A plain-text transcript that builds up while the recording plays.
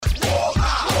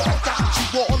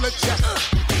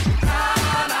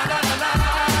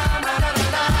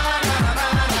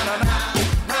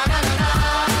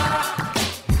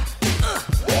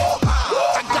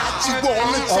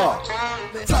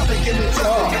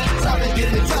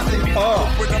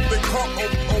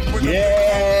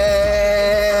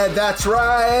That's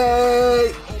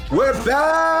right. We're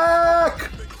back.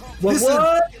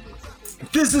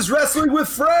 This is Wrestling with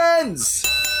Friends,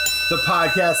 the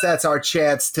podcast that's our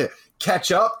chance to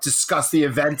catch up, discuss the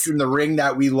events in the ring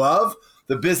that we love,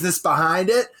 the business behind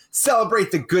it,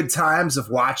 celebrate the good times of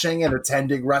watching and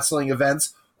attending wrestling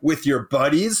events with your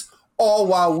buddies, all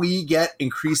while we get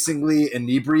increasingly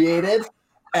inebriated.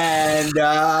 And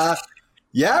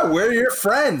yeah, we're your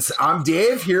friends. I'm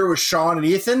Dave, here with Sean and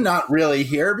Ethan. Not really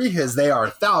here because they are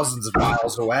thousands of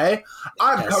miles away.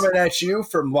 I'm coming at you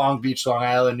from Long Beach, Long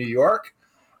Island, New York.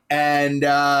 And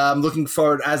I'm looking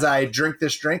forward, as I drink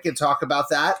this drink and talk about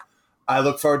that, I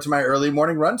look forward to my early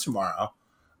morning run tomorrow.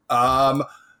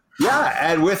 Yeah,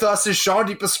 and with us is Sean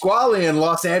DiPasquale in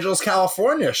Los Angeles,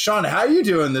 California. Sean, how are you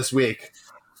doing this week?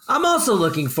 I'm also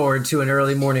looking forward to an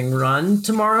early morning run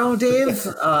tomorrow, Dave,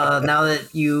 now that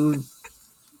you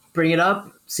bring it up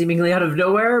seemingly out of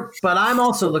nowhere. But I'm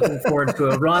also looking forward to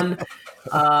a run.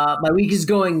 My week is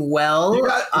going well.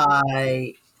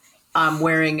 I'm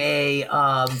wearing a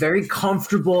very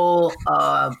comfortable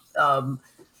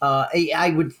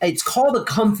it's called a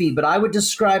comfy, but I would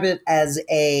describe it as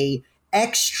a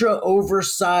extra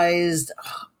oversized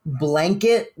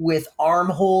blanket with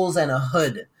armholes and a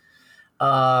hood.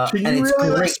 Can you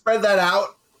really spread that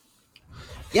out?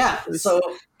 Yeah, so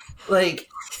like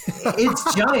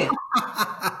it's giant.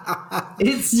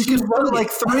 You can put like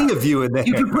three of you in there.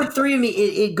 You can put three of me.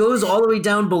 It goes all the way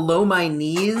down below my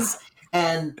knees,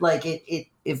 and like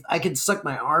if I could suck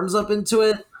my arms up into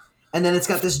it, and then it's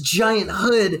got this giant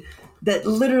hood that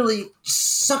literally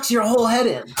sucks your whole head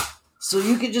in. So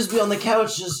you could just be on the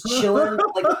couch just chilling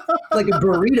like a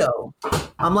burrito.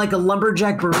 I'm like a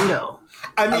lumberjack burrito.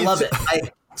 I love it.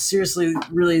 I seriously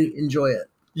really enjoy it.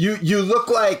 You look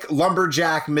like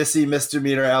lumberjack Missy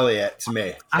Misdemeanor Elliott to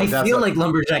me. I feel like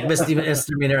lumberjack Missy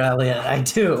Misdemeanor Elliott. I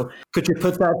do. Could you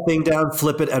put that thing down,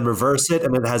 flip it, and reverse it,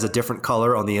 and it has a different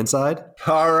color on the inside?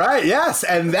 All right, yes.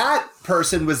 And that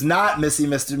person was not Missy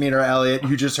Misdemeanor Elliott,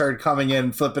 you just heard coming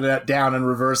in, flipping it down and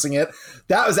reversing it.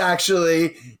 That was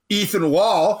actually Ethan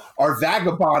Wall, our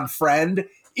vagabond friend.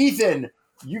 Ethan,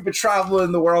 you've been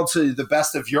traveling the world to the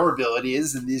best of your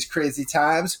abilities in these crazy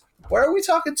times. Where are we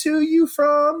talking to you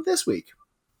from this week?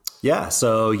 Yeah,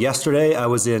 so yesterday I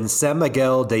was in San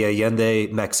Miguel de Allende,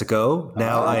 Mexico.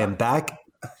 Now I am back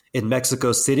in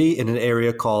Mexico City in an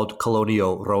area called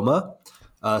Colonio Roma,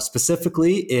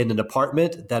 specifically in an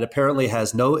apartment that apparently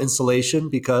has no insulation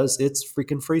because it's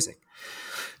freaking freezing.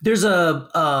 There's a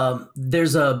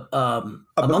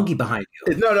monkey behind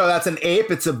you. No, that's an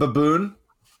ape. It's a baboon.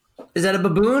 Is that a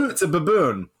baboon? It's a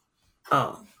baboon.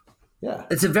 Oh. Yeah,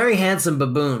 it's a very handsome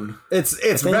baboon.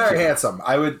 It's very handsome.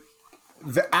 I would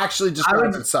actually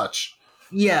describe it such.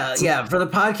 Yeah. For the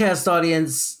podcast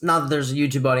audience, not that there's a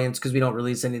YouTube audience because we don't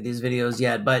release any of these videos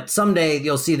yet, but someday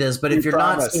you'll see this. But if you're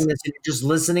not seeing this, if you're just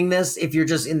listening this, if you're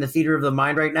just in the theater of the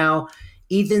mind right now,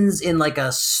 Ethan's in like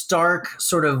a stark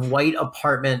sort of white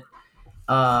apartment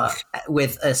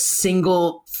with a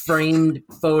single framed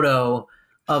photo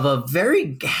of a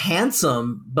very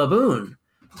handsome baboon.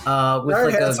 With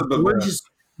very like a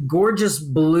gorgeous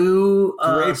blue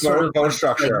sort of bone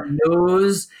structure, like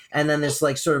nose, and then this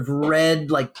like sort of red,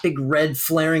 like big red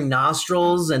flaring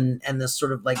nostrils, and this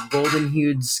sort of like golden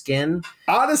hued skin.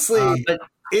 Honestly, but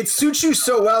it suits you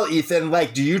so well, Ethan.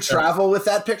 Like, do you travel with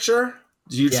that picture?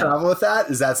 Do you travel with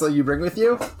that? Is that something you bring with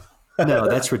you? No,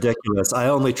 that's ridiculous. I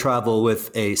only travel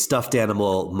with a stuffed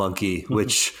animal monkey,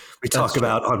 which we talk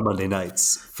about on Monday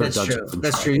nights for Dungeons and Dragons.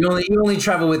 That's true. You only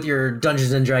travel with your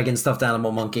Dungeons and Dragons stuffed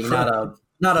animal monkey, not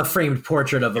a framed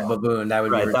portrait of a baboon. That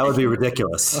would be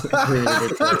ridiculous.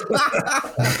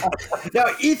 Now,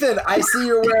 Ethan, I see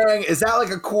you're wearing. Is that like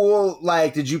a cool?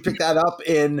 Like, did you pick that up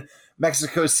in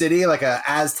Mexico City, like a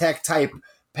Aztec type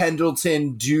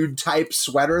Pendleton dude type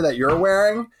sweater that you're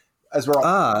wearing? As we're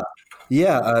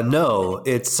no,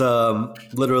 it's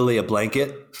literally a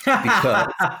blanket because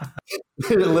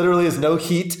there literally is no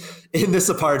heat in this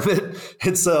apartment.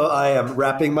 And so I am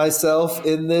wrapping myself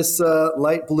in this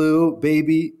light blue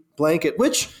baby blanket,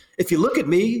 which if you look at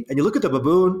me and you look at the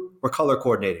baboon, we're color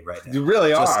coordinating right now. You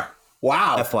really are.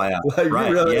 Wow. FYI.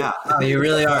 You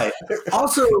really are.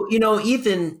 Also,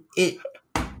 Ethan,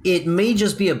 it may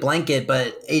just be a blanket,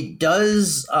 but it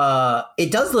does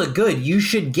look good. You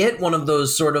should get one of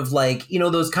those sort of like,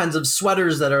 those kinds of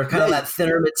sweaters that are kind of that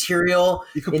thinner material.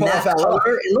 You can pull off that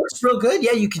color. It looks real good.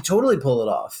 Yeah, you can totally pull it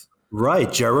off.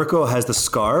 Right. Jericho has the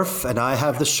scarf and I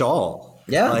have the shawl.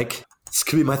 Yeah. Like, this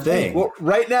could be my thing. Well,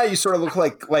 right now you sort of look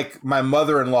like my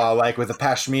mother-in-law, like with a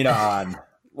pashmina on.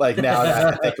 Like now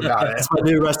that I think about it, It's my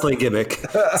new wrestling gimmick.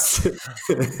 So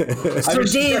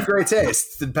Dave, great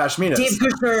taste. The Pashminas. Dave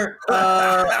Kushner,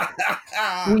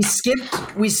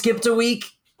 we skipped a week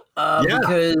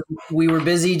because we were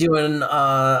busy doing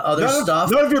other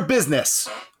stuff. None of your business.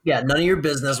 Yeah, none of your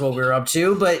business what we were up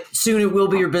to, but soon it will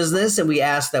be your business, and we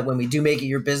ask that when we do make it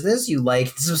your business, you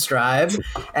like, subscribe,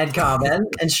 and comment,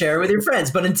 and share with your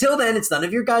friends. But until then, it's none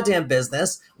of your goddamn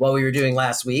business, what we were doing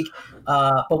last week.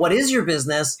 But what is your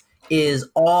business is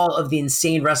all of the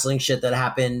insane wrestling shit that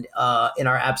happened in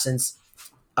our absence.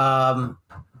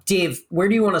 Dave, where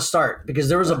do you want to start? Because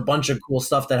there was a bunch of cool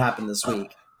stuff that happened this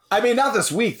week. I mean, not this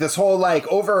week. This whole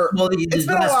over. Well, it's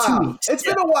been a while. 2 weeks. It's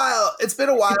been a while. It's been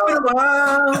a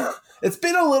while. It's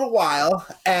been a little while,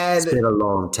 and It's been a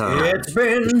long time. It's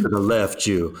been. Should have left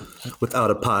you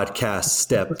without a podcast.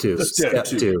 Step two. Step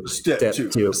two.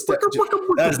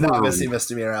 That is not Missy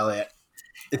Misdemeanor, Elliot.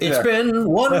 It's been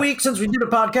 1 week since we did a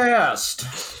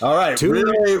podcast. All right,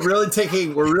 we're really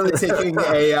taking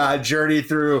a journey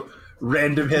through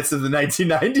random hits of the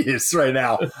 1990s right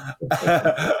now.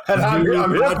 And I'm here for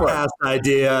podcast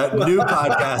idea. New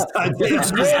podcast idea.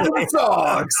 It's random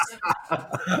songs.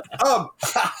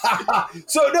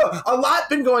 So no, a lot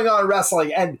been going on in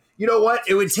wrestling, and you know what?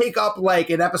 It would take up like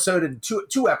an episode and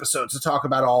two episodes to talk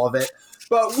about all of it.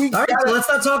 But all right, so let's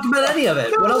not talk about any of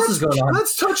it. What else is going on?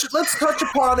 Let's touch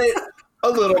upon it a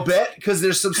little bit, because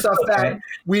there's some stuff that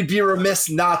we'd be remiss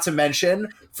not to mention.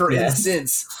 For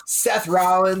instance, Seth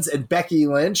Rollins and Becky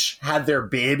Lynch had their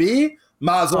baby,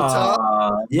 Mazel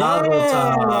Tov. Yeah,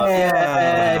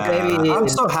 baby. I'm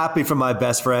so happy for my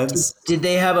best friends. Did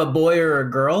they have a boy or a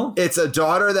girl? It's a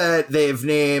daughter that they've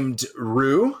named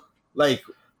Rue, like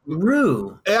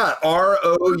Rue. Yeah,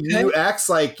 Roux,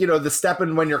 like the step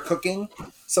in when you're cooking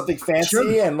something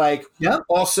fancy, and like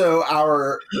also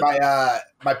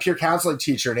my peer counseling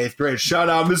teacher in 8th grade. Shout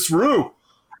out Miss Rue.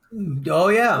 Oh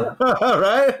yeah,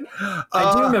 right.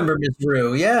 I do remember Miss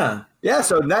Rue. Yeah, yeah.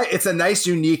 So it's a nice,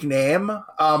 unique name.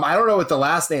 I don't know what the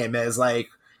last name is. Like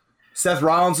Seth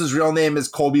Rollins' real name is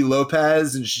Colby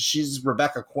Lopez, and she's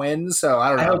Rebecca Quinn. So I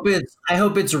don't know. I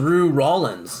hope it's Rue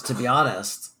Rollins, to be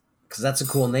honest, because that's a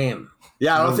cool name.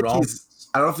 Yeah, I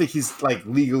don't think he's like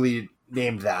legally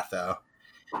named that though.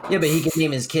 Yeah, but he could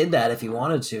name his kid that if he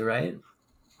wanted to, right?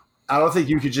 I don't think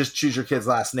you could just choose your kid's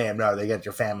last name. No, they get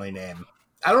your family name.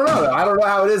 I don't know. I don't know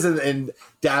how it is in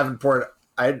Davenport,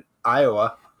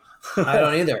 Iowa. I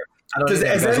don't either.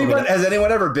 Has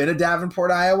anyone ever been to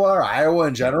Davenport, Iowa, or Iowa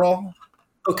in general?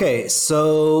 Okay,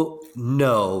 so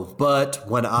no, but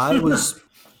when I was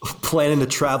planning to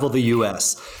travel the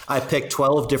U.S., I picked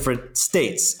 12 different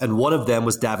states, and one of them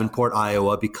was Davenport,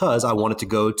 Iowa, because I wanted to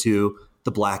go to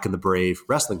the Black and the Brave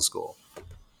wrestling school.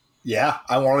 Yeah,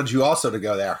 I wanted you also to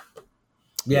go there.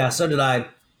 Yeah, so did I.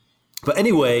 But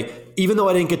anyway, even though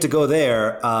I didn't get to go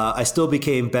there, I still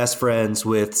became best friends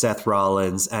with Seth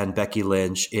Rollins and Becky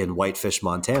Lynch in Whitefish,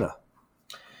 Montana.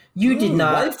 You did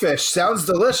not. Whitefish sounds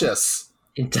delicious.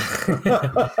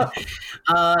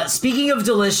 Speaking of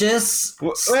delicious,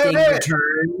 Sting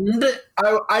returned.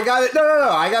 I got it.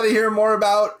 No. I got to hear more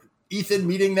about Ethan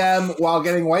meeting them while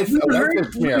getting Whitefish.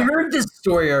 We heard this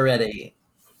story already.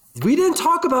 We didn't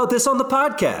talk about this on the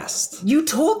podcast. You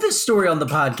told this story on the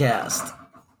podcast.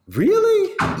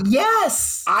 Really?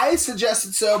 Yes. I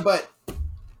suggested so, but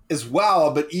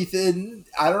Ethan,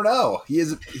 I don't know.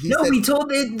 We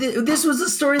told it. This was a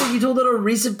story that you told on a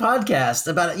recent podcast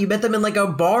about. You met them in like a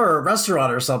bar or a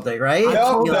restaurant or something, right? I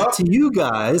told that to you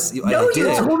guys. No,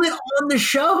 you told it on the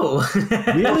show.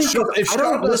 Really? I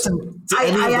don't listen to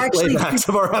any of the playbacks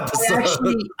of our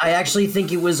episode. I actually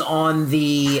think it was on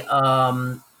the.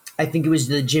 I think it was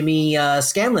the Jimmy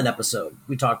Scanlon episode.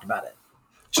 We talked about it.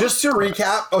 Just to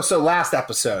recap, so last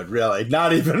episode, really,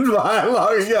 not even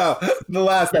long ago, the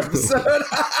last episode.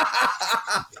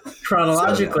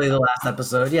 Chronologically, the last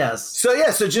episode, yes.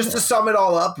 So just to sum it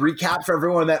all up, recap for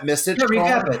everyone that missed it. Yeah,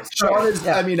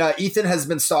 recap it. Ethan has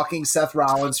been stalking Seth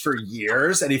Rollins for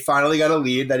years, and he finally got a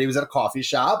lead that he was at a coffee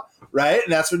shop, right?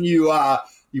 And that's when you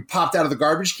popped out of the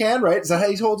garbage can, right? Is that how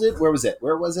you told it? Where was it?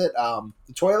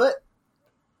 The toilet?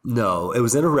 No, it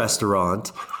was in a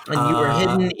restaurant. And you were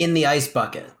hidden in the ice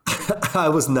bucket. I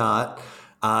was not.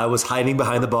 I was hiding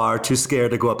behind the bar, too scared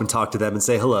to go up and talk to them and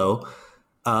say hello.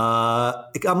 I'm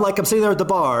sitting there at the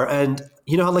bar, and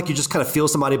you know how like you just kind of feel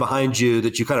somebody behind you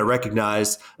that you kind of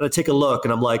recognize, and I take a look,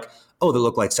 and I'm like, oh, they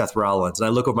look like Seth Rollins. And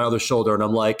I look over my other shoulder, and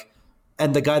I'm like,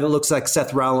 and the guy that looks like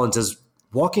Seth Rollins is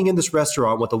walking in this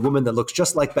restaurant with a woman that looks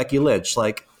just like Becky Lynch.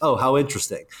 Like, oh, how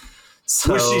interesting.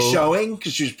 So, was she showing?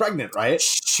 Because she was pregnant, right?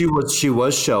 She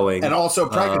was showing. And also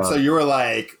pregnant, so you were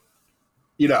like,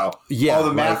 all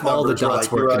the math all the numbers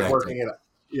dots were were like working it up.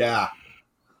 Yeah.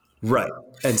 Right.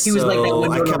 And he was like that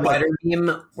Winona Ryder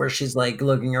meme where she's like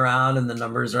looking around and the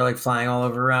numbers are like flying all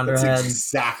over around her head.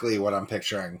 Exactly what I'm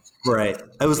picturing. Right.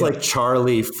 It was like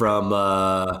Charlie from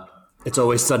It's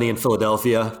Always Sunny in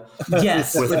Philadelphia.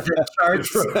 Yes, with the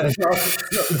charts.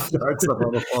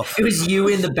 It was you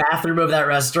in the bathroom of that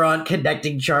restaurant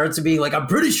connecting charts and being like, I'm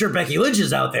pretty sure Becky Lynch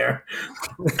is out there.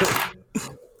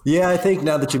 Yeah, I think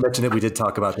now that you mention it, we did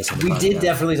talk about this. We did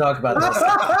definitely talk about this.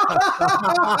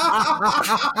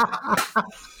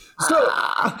 So,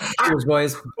 cheers,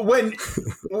 boys.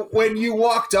 When you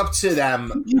walked up to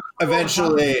them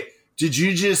eventually, did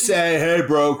you just say, "Hey,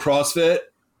 bro, CrossFit"?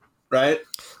 Right?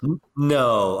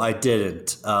 No, I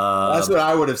didn't. That's what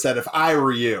I would have said if I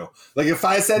were you. Like if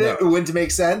I said it wouldn't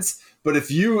make sense. But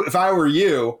if I were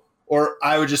you, or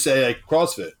I would just say like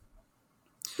CrossFit,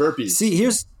 burpees. See,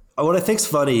 here's what I think's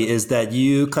funny is that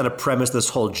you kind of premise this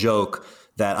whole joke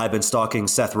that I've been stalking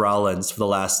Seth Rollins for the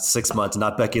last 6 months,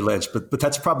 not Becky Lynch, but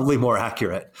that's probably more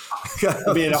accurate.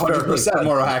 I mean, 100%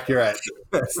 more accurate.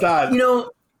 It's not.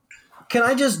 Can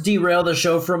I just derail the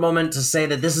show for a moment to say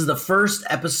that this is the first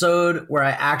episode where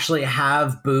I actually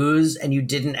have booze and you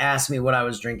didn't ask me what I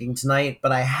was drinking tonight,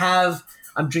 but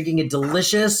I'm drinking a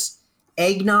delicious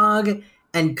eggnog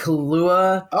and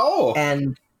Kahlua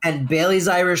and Bailey's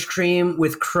Irish cream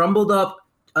with crumbled up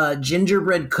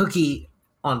gingerbread cookie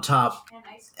on top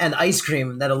and ice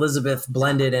cream that Elizabeth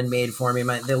blended and made for me.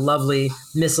 The lovely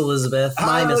Miss Elizabeth.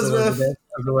 Hi, Miss Elizabeth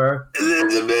everywhere.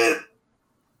 Elizabeth.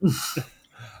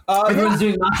 Everyone's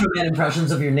doing Macho Man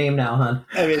impressions of your name now, hon.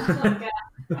 I mean,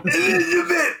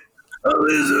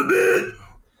 Elizabeth.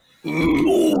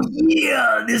 Oh,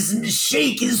 yeah, this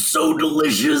shake is so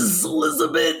delicious,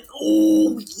 Elizabeth.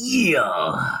 Oh,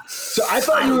 yeah. So I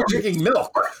thought you were drinking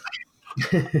milk.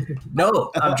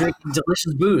 No, I'm drinking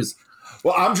delicious booze.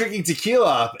 Well, I'm drinking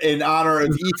tequila in honor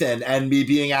of Ethan and me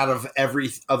being out of every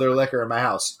other liquor in my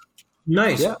house.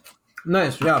 Nice. Yeah.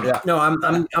 Nice. Yeah. No,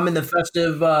 I'm in the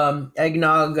festive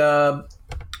eggnog,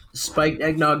 spiked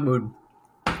eggnog mood.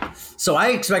 So I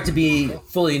expect to be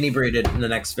fully inebriated in the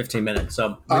next 15 minutes.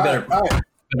 So we better power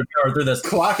through this.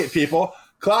 Clock it, people.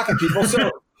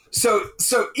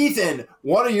 So Ethan,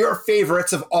 one of your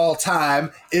favorites of all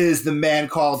time is the man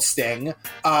called Sting.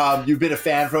 You've been a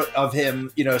fan of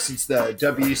him, since the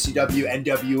WCW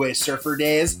NWA Surfer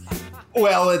days,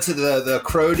 well into the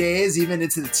Crow days, even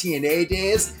into the TNA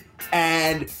days.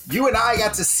 And you and I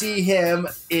got to see him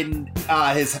in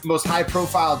his most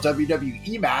high-profile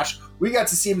WWE match. We got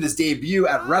to see him in his debut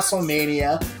at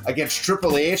WrestleMania against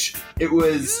Triple H. It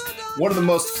was one of the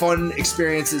most fun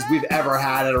experiences we've ever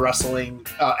had at a wrestling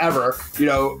ever.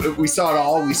 We saw it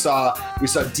all. We saw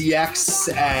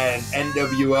DX and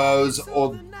NWO's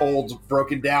old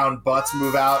broken down butts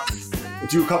move out,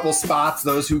 do a couple spots.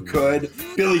 Those who could.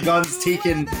 Billy Gunn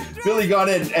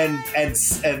and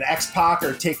X-Pac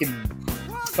are taking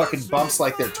fucking bumps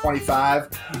like they're 25.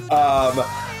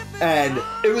 And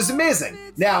it was amazing.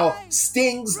 Now,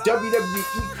 Sting's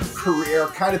WWE career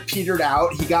kind of petered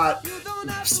out.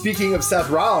 Speaking of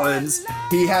Seth Rollins,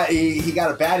 he got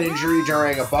a bad injury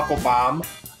during a buckle bomb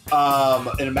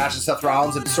in a match with Seth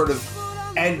Rollins, and sort of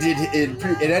ended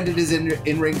his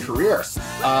in-ring career.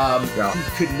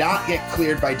 He could not get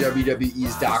cleared by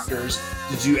WWE's doctors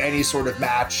to do any sort of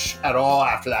match at all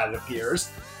after that, it appears.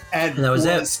 And that was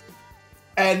it.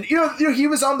 And he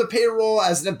was on the payroll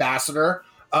as an ambassador,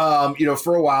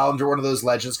 for a while under one of those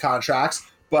Legends contracts,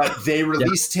 but they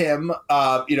released him,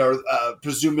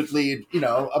 presumably,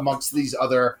 amongst these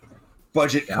other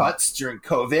budget cuts during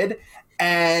COVID.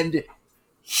 And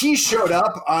he showed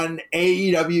up on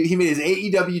AEW. He made his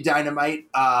AEW Dynamite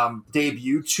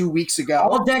debut 2 weeks ago.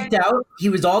 All decked out. He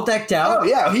was all decked out. Oh,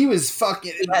 yeah. He was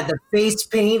fucking... He had the face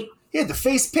paint.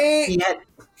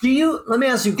 Let me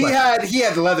ask you a question. He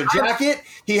had the leather jacket.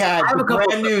 He had the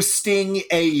brand new Sting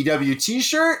AEW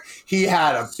t-shirt. He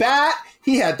had a bat.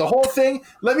 He had the whole thing.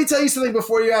 Let me tell you something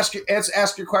before you ask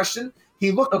your question.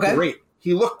 He looked great.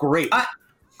 He looked great.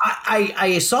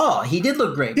 I saw he did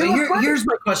look great. But here's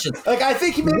my question. Like, I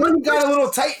think he maybe got a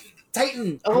little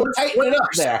tighten up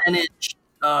there.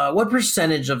 What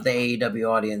percentage of the AEW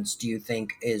audience do you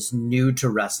think is new to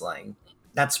wrestling?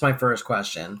 That's my first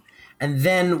question. And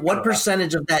then what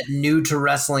percentage of that new to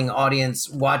wrestling audience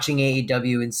watching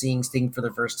AEW and seeing Sting for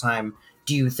the first time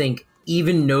do you think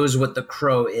even knows what the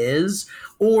Crow is?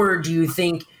 Or do you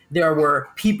think there were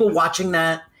people watching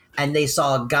that and they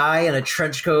saw a guy in a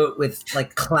trench coat with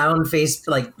like clown face,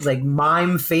 like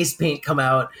mime face paint come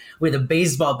out with a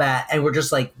baseball bat and we're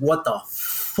just like, what the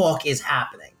fuck is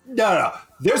happening? No.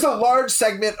 there's a large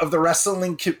segment of the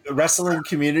wrestling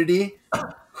community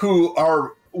who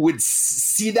would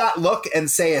see that look and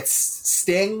say it's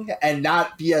Sting and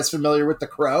not be as familiar with the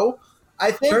Crow,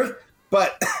 I think. Sure.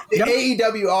 But the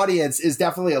AEW audience is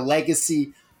definitely a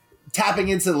legacy, tapping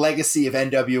into the legacy of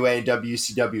NWA and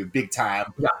WCW big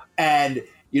time. Yeah. And,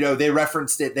 they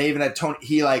referenced it. They even had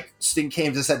Sting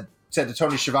came to said to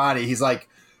Tony Schiavone, he's like,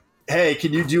 hey,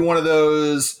 can you do one of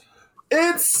those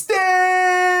 "It's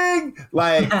Sting" calls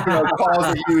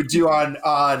that you would do on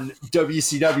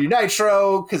WCW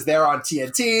Nitro because they're on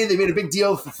TNT. They made a big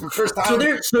deal for the first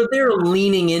time. So they're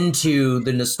leaning into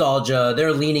the nostalgia.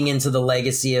 They're leaning into the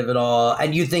legacy of it all.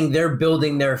 And you think they're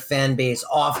building their fan base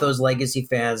off those legacy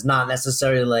fans, not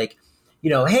necessarily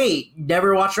hey,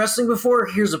 never watched wrestling before?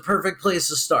 Here's a perfect place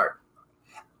to start.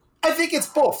 I think it's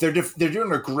both. They're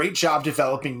doing a great job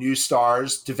developing new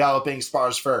stars, developing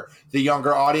stars for the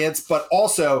younger audience, but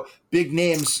also big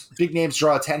names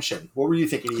draw attention. What were you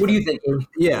thinking? What are you thinking?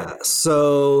 Yeah,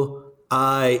 so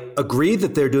I agree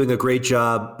that they're doing a great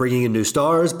job bringing in new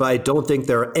stars, but I don't think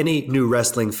there are any new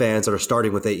wrestling fans that are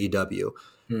starting with AEW.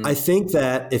 I think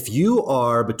that if you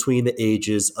are between the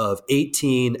ages of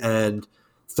 18 and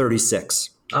 36,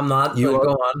 I'm not. Go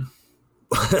on.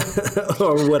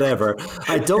 or whatever.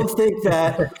 I don't think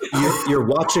that you're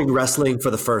watching wrestling for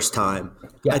the first time.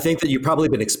 Yeah. I think that you've probably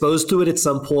been exposed to it at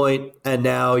some point, and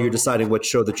now you're deciding what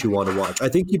show that you want to watch. I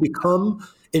think you become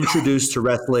introduced to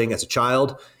wrestling as a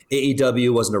child.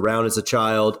 AEW wasn't around as a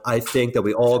child. I think that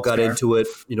we all got into it,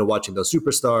 watching those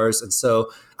superstars. And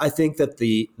so I think that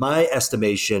my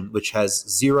estimation, which has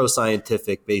zero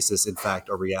scientific basis in fact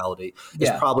or reality, is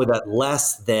probably that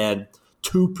less than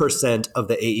 2% of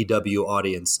the AEW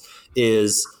audience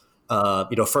is,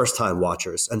 first-time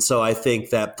watchers. And so I think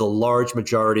that the large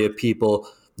majority of people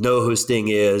know who Sting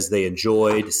is. They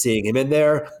enjoyed seeing him in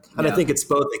there. And I think it's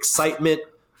both excitement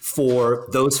for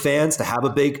those fans to have a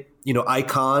big,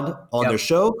 icon on their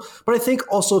show. But I think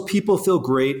also people feel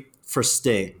great for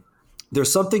Sting.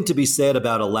 There's something to be said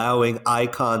about allowing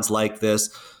icons like this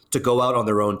to go out on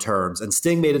their own terms. And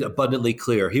Sting made it abundantly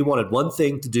clear. He wanted one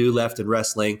thing to do left in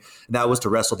wrestling, and that was to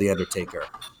wrestle The Undertaker.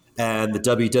 And the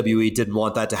WWE didn't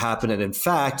want that to happen. And in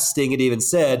fact, Sting had even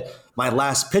said, my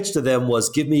last pitch to them was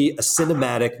give me a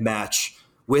cinematic match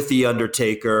with The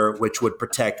Undertaker, which would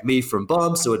protect me from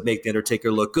bumps. It would make The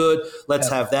Undertaker look good. Let's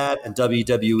have that. And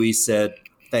WWE said,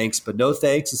 thanks, but no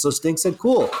thanks. And so Sting said,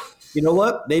 cool. You know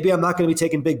what? Maybe I'm not going to be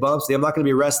taking big bumps. I'm not going to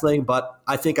be wrestling, but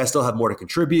I think I still have more to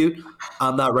contribute.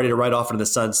 I'm not ready to ride off into the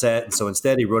sunset. And so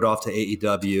instead, he rode off to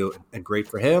AEW, and great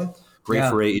for him. Great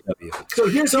for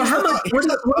AEW. So how much?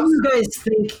 What do you guys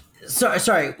think?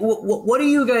 Sorry. What do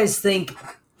you guys think?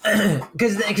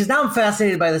 Because now I'm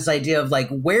fascinated by this idea of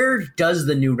where does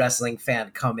the new wrestling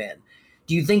fan come in?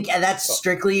 Do you think that's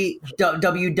strictly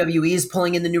WWE's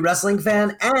pulling in the new wrestling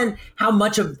fan? And how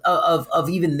much of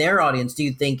even their audience do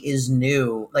you think is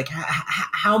new?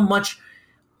 How much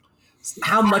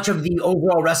of the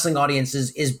overall wrestling audience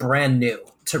is brand new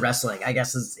to wrestling, I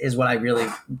guess is what I really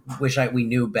wish we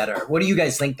knew better. What do you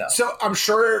guys think, though? So I'm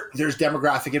sure there's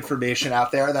demographic information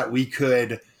out there that we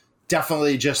could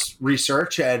definitely just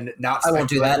research and not. I won't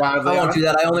do that. I won't do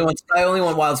that. I only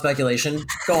want wild speculation.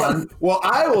 Go on. Well,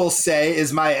 I will say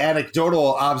is my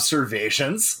anecdotal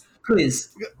observations, please.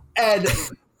 And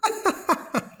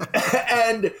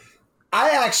I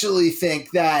actually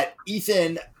think that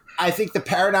Ethan. I think the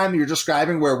paradigm you're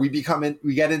describing, where we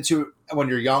get into when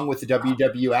you're young with the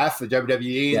WWF, the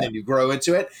WWE, and then you grow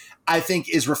into it, I think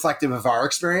is reflective of our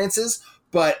experiences,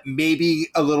 but maybe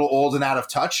a little old and out of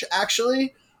touch,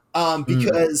 actually.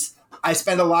 Because I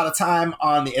spend a lot of time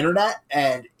on the internet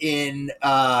and in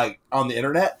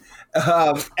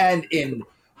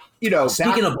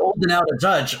speaking of old and out of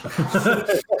touch on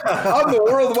the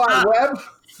World Wide Web.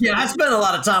 Yeah, I spend a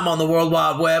lot of time on the World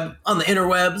Wide Web, on the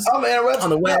interwebs, on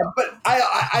the web. Yeah, but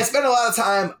I spend a lot of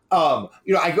time.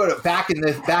 I go to back in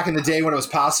the day when it was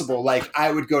possible. I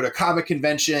would go to comic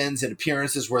conventions and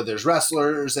appearances where there's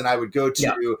wrestlers, and I would go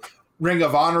to Ring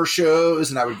of Honor shows,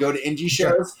 and I would go to indie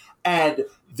shows. And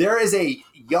there is a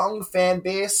young fan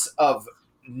base of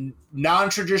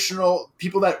non-traditional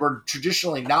people that were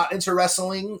traditionally not into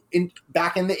wrestling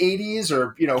back in the 80s,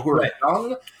 or who are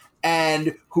young.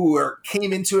 And who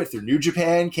came into it through New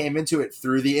Japan, came into it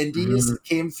through the Indies,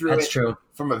 came through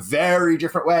from a very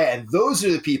different way. And those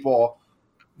are the people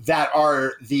that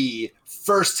are the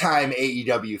first-time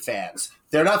AEW fans.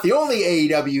 They're not the only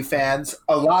AEW fans.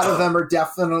 A lot of them are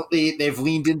they've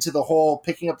leaned into the whole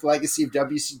picking up the legacy of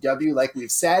WCW, like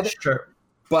we've said. Sure.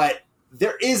 But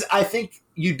there is, I think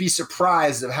you'd be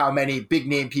surprised of how many big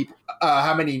name people,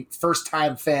 how many first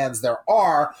time fans there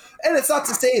are. And it's not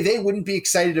to say they wouldn't be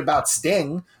excited about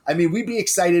Sting. I mean, we'd be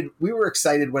excited. We were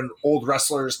excited when old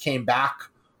wrestlers came back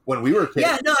when we were kids.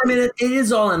 Yeah, no, I mean, it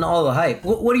is all in all the hype.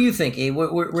 What do you think, Abe?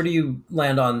 Where do you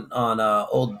land on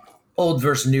old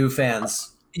versus new fans?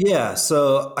 Yeah,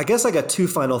 so I guess I got two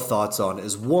final thoughts on it.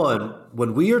 Is one,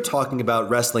 when we are talking about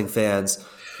wrestling fans,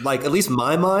 like at least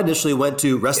my mind initially went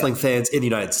to wrestling fans in the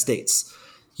United States.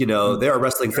 You know, there are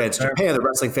wrestling fans in Japan, there are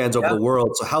wrestling fans over the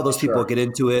world. So how those people get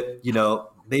into it, you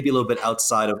know, maybe a little bit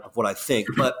outside of what I think.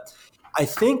 But I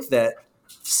think that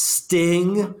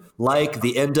Sting, like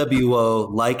the NWO,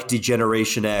 like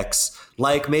Degeneration X,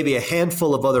 like maybe a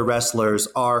handful of other wrestlers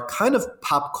are kind of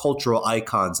pop cultural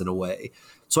icons in a way.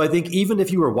 So I think even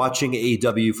if you were watching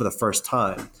AEW for the first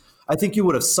time, I think you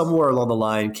would have somewhere along the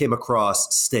line came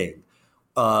across Sting,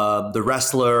 the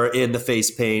wrestler in the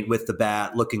face paint with the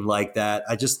bat looking like that.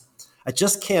 I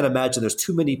just can't imagine there's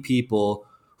too many people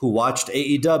who watched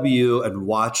AEW and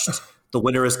watched The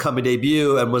Winner Is Coming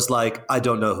debut and was like, I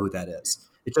don't know who that is.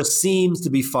 It just seems to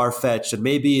be far-fetched, and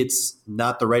maybe it's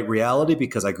not the right reality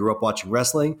because I grew up watching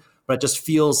wrestling, but it just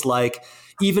feels like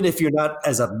even if you're not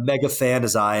as a mega fan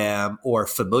as I am or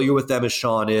familiar with them as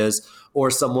Sean is,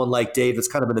 or someone like Dave that's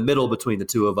kind of in the middle between the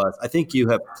two of us, I think you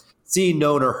have seen,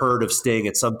 known, or heard of Sting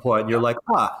at some point, and you're like,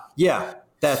 yeah,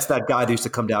 that's that guy that used to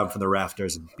come down from the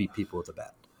rafters and beat people with a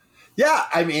bat. Yeah,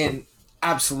 I mean,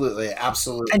 absolutely.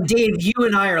 And Dave, you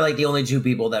and I are like the only two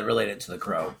people that related to the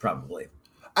Crow, probably.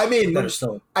 I mean,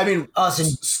 us and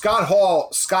Scott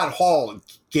Hall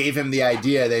gave him the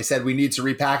idea. They said, we need to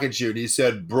repackage you. And he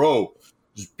said, bro,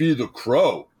 just be the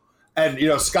Crow. And, you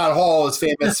know, Scott Hall is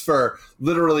famous for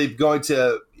literally going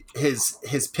to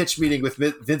his pitch meeting with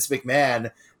Vince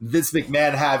McMahon, Vince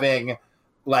McMahon having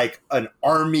like an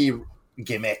army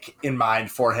gimmick in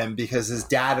mind for him because his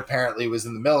dad apparently was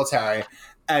in the military.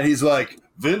 And he's like,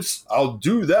 Vince, I'll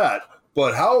do that.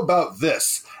 But how about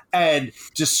this? And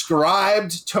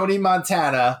described Tony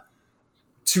Montana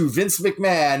to Vince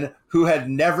McMahon, who had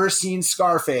never seen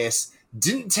Scarface,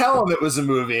 didn't tell him it was a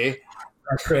movie.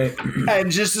 That's great. And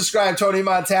just described Tony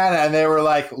Montana, and they were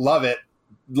like, love it,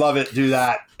 do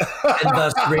that. And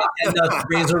thus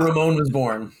Razor Ramon was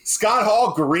born. Scott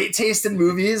Hall, great taste in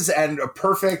movies and a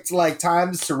perfect like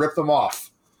times to rip them off.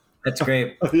 That's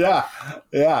great. Yeah.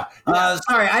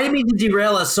 Sorry, I didn't mean to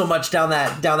derail us so much down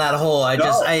that hole. I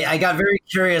got very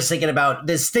curious thinking about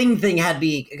this thing had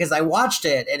me because I watched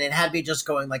it and it had me just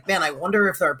going like, man, I wonder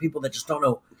if there are people that just don't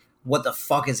know what the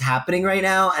fuck is happening right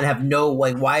now and have no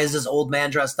like, why is this old man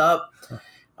dressed up?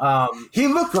 He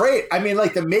looked great. I mean,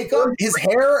 like the makeup, his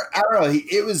hair, I don't know.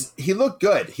 He looked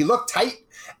good. He looked tight,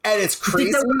 and it's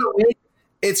crazy.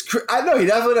 I know he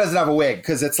definitely doesn't have a wig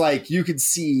because it's like you can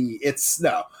see it's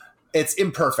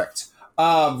imperfect.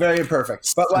 Very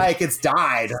imperfect, but like it's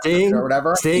dyed or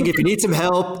whatever. Sting, if you need some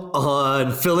help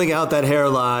on filling out that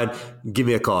hairline, give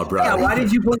me a call, bro. Yeah, why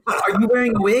did you are you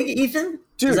wearing a wig, Ethan?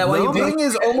 Dude, is that why you Sting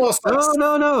is almost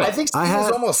no. I think Sting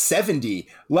is almost 70.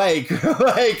 Like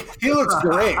he looks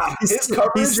great. His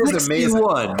coverage is amazing.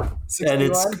 61, and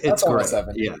it's great.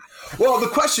 70. Yeah. Well, the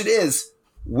question is,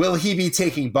 will he be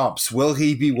taking bumps? Will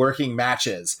he be working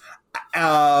matches?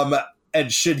 And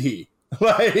should he?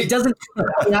 Like, it doesn't.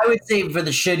 I would say for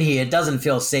the should he, it doesn't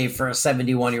feel safe for a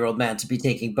 71-year-old man to be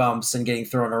taking bumps and getting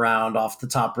thrown around off the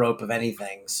top rope of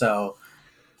anything. So,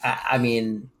 I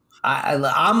mean,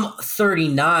 I'm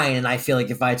 39, and I feel like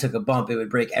if I took a bump, it would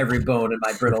break every bone in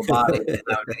my brittle body.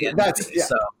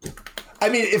 So. I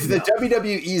mean, if the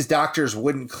WWE's doctors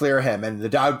wouldn't clear him, and the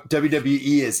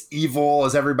WWE is evil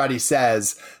as everybody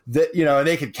says, that and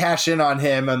they could cash in on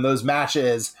him on those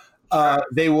matches.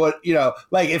 They would,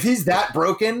 like if he's that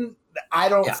broken, I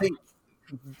don't think,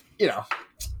 I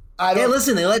don't. Hey,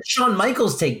 listen, they let Shawn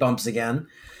Michaels take bumps again,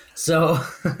 so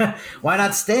why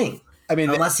not Sting? I mean,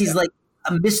 unless he's like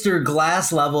a Mr.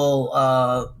 Glass level,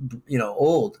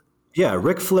 old. Yeah,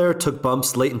 Ric Flair took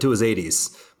bumps late into his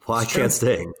 80s. Why can't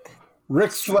Sting?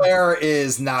 Ric Flair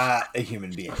is not a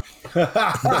human being. Now,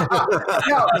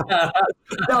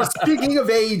 speaking of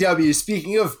AEW,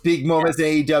 speaking of big moments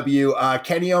in AEW,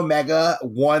 Kenny Omega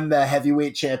won the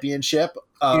heavyweight championship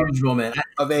huge moment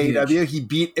of AEW. He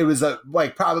beat, it was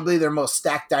probably their most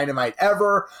stacked Dynamite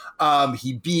ever.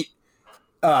 He beat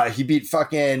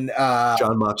fucking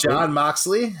John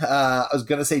Moxley. I was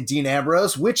gonna say Dean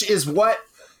Ambrose, which is what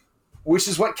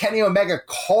Kenny Omega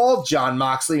called John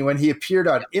Moxley when he appeared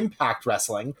on Impact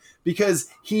Wrestling, because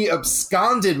he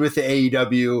absconded with the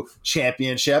AEW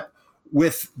championship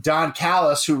with Don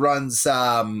Callis, who runs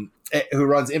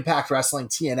Impact Wrestling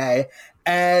TNA,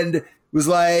 and was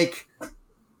like,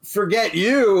 forget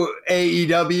you,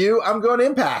 AEW. I'm going to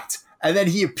Impact. And then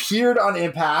he appeared on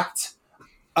Impact.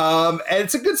 And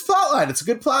it's a good plot line.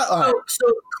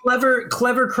 So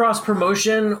clever cross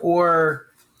promotion, or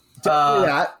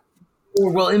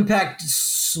will Impact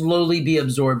slowly be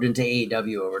absorbed into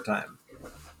AEW over time?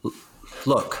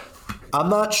 Look, I'm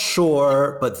not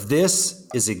sure, but this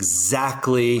is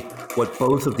exactly what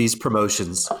both of these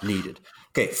promotions needed.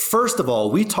 Okay, first of all,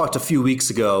 we talked a few weeks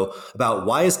ago about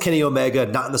why is Kenny Omega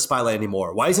not in the spotlight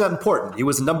anymore? Why is he not important? He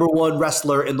was the number one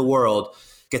wrestler in the world,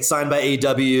 gets signed by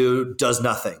AEW, does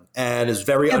nothing, and is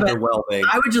very underwhelming.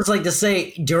 I would just like to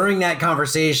say, during that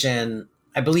conversation,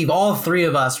 I believe all three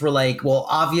of us were like, well,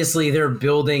 obviously they're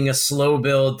building a slow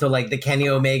build to like the Kenny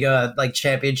Omega like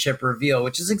championship reveal,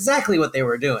 which is exactly what they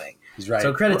were doing. He's right.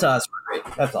 So credit to us. We're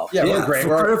great. That's all. Yeah, we're great.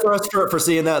 Credit for us for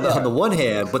seeing that on the one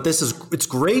hand, but it's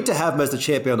great to have him as the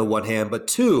champion on the one hand, but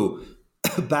two,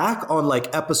 back on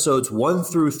like episodes 1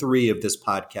 through 3 of this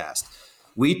podcast,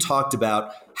 we talked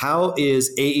about how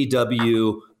is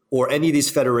AEW or any of these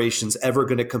federations ever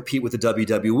going to compete with the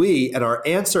WWE? And our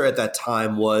answer at that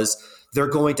time was they're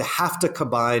going to have to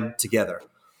combine together,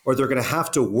 or they're going to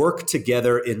have to work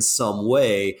together in some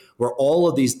way where all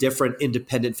of these different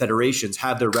independent federations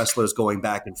have their wrestlers going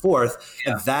back and forth.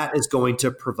 Yeah. And that is going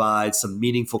to provide some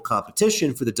meaningful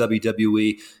competition for the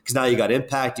WWE, because now you got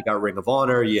Impact, you got Ring of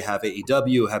Honor, you have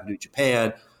AEW, you have New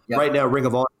Japan. Yep. Right now, Ring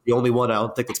of Honor is the only one I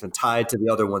don't think that's been tied to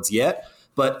the other ones yet.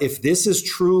 But if this is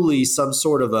truly some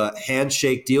sort of a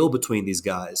handshake deal between these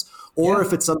guys, or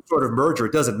if it's some sort of merger,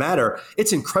 it doesn't matter.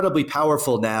 It's incredibly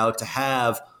powerful now to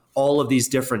have all of these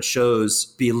different shows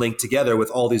be linked togeter with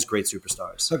all these great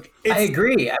superstars. Look, I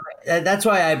agree. That's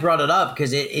why I brought it up,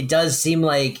 because it does seem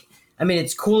like, I mean,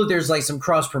 it's cool that there's like some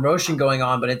cross promotion going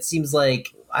on, but it seems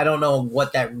like, I don't know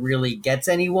what that really gets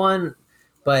anyone,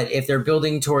 but if they're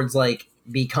building towards like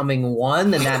becoming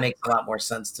one, then that makes a lot more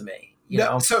sense to me. You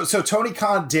know? So Tony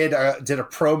Khan did a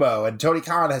promo, and Tony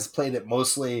Khan has played it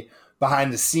mostly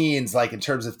behind the scenes, like in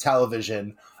terms of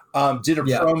television. Did a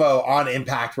promo on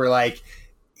Impact where like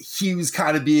he was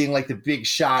kind of being like the big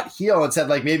shot heel and said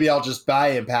like, maybe I'll just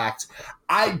buy Impact.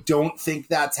 I don't think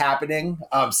that's happening.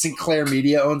 Sinclair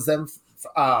Media owns them,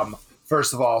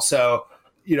 first of all. So,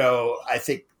 I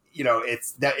think,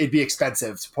 it'd be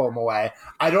expensive to pull them away.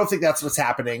 I don't think that's what's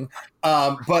happening.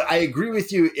 But I agree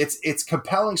with you. It's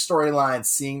compelling storyline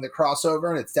seeing the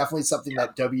crossover, and it's definitely something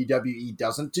that WWE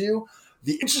doesn't do.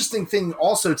 The interesting thing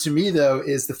also to me, though,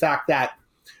 is the fact that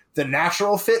the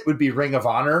natural fit would be Ring of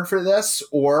Honor for this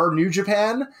or New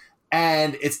Japan.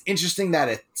 And it's interesting that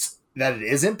it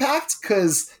is Impact,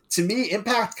 because to me,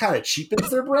 Impact kind of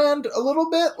cheapens their brand a little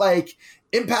bit. Like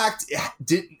Impact's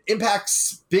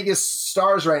biggest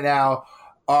stars right now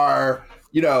are,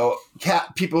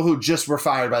 people who just were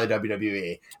fired by the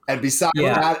WWE. And besides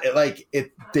that,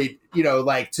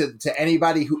 to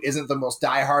anybody who isn't the most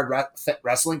diehard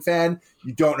wrestling fan,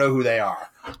 you don't know who they are.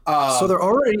 So there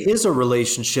already is a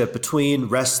relationship between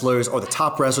wrestlers, or the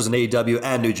top wrestlers in AEW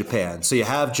and New Japan. So you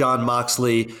have Jon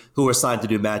Moxley, who are signed to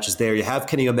do matches there. You have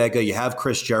Kenny Omega. You have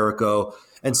Chris Jericho.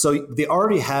 And so they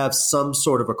already have some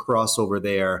sort of a crossover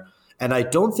there. And I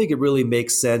don't think it really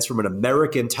makes sense from an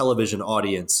American television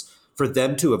audience for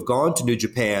them to have gone to New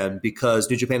Japan, because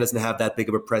New Japan doesn't have that big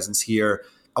of a presence here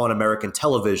on American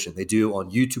television. They do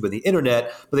on YouTube and the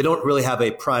internet, but they don't really have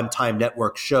a primetime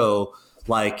network show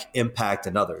like Impact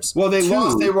and others. Well, they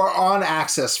were on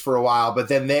Access for a while, but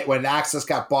then when Access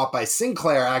got bought by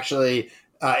Sinclair, actually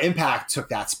Impact took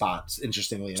that spot,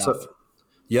 interestingly enough.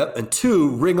 Yep. And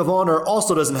 2, Ring of Honor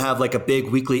also doesn't have like a big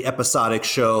weekly episodic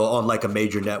show on like a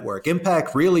major network.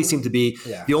 Impact really seemed to be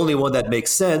the only one that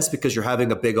makes sense, because you're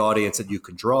having a big audience that you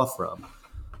can draw from.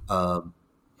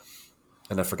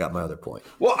 And I forgot my other point.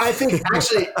 Well, I think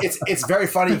actually it's very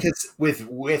funny, because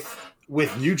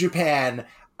with New Japan,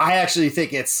 I actually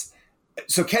think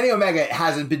so Kenny Omega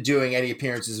hasn't been doing any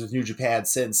appearances with New Japan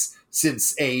since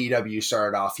AEW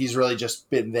started off. He's really just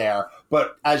been there.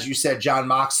 But as you said, Jon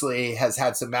Moxley has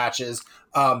had some matches.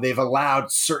 They've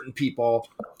allowed certain people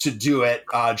to do it.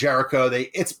 Jericho,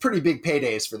 it's pretty big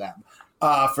paydays for them,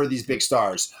 for these big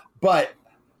stars. But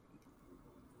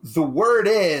the word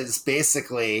is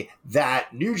basically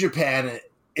that New Japan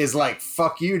is like,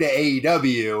 fuck you to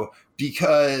AEW,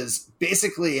 because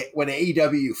basically when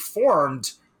AEW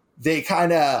formed, they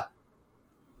kind of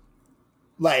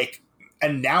like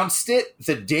announced it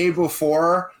the day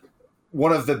before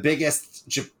one of the biggest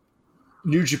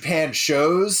New Japan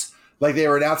shows. Like they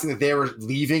were announcing that they were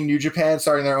leaving New Japan,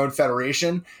 starting their own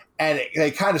federation. And they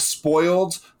kind of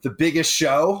spoiled the biggest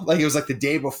show. Like it was like the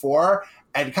day before.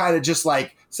 and kind of just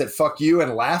like said, fuck you,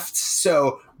 and left.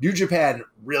 So New Japan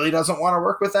really doesn't want to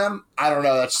work with them. I don't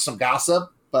know. That's just some gossip,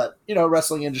 but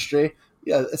wrestling industry.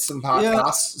 Yeah, it's some hot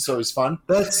goss. It's always fun.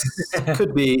 That's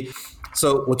could be.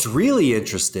 So what's really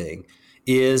interesting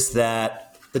is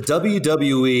that the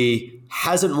WWE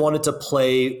hasn't wanted to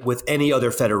play with any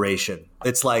other federation.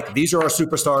 It's like, these are our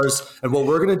superstars, and what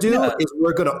we're going to do is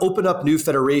we're going to open up new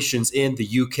federations in the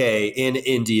UK, in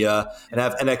India, and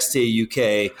have NXT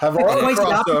UK. Have all the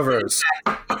crossovers.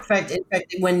 In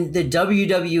fact, when the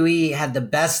WWE had the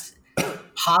best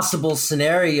possible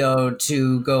scenario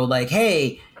to go like,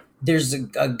 hey, there's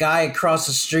a guy across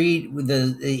the street with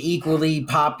the equally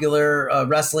popular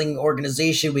wrestling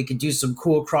organization. We could do some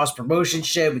cool cross promotion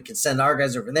shit. We could send our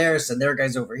guys over there, send their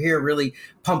guys over here, really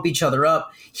pump each other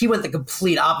up. He went the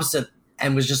complete opposite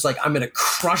and was just like, I'm going to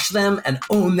crush them and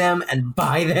own them and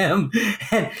buy them.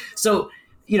 And so,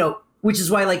 which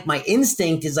is why like my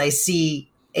instinct is I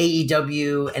see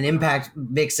AEW and Impact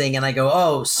mixing and I go,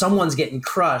 oh, someone's getting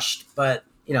crushed. But,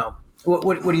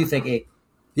 what do you think, Abe?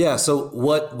 Yeah, so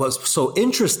what was so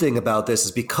interesting about this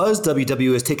is because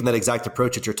WWE has taken that exact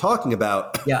approach that you're talking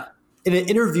about. Yeah. In an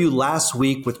interview last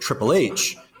week with Triple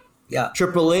H,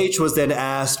 Triple H was then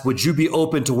asked, would you be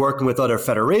open to working with other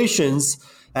federations?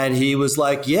 And he was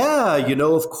like, yeah,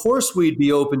 of course we'd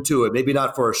be open to it. Maybe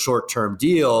not for a short-term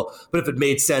deal, but if it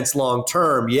made sense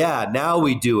long-term, now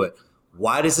we do it.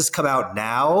 Why does this come out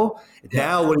now?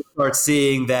 Now when you start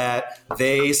seeing that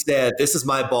they said, this is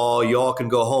my ball, y'all can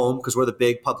go home because we're the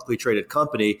big publicly traded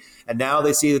company. And now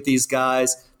they see that these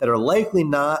guys that are likely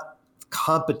not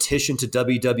competition to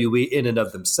WWE in and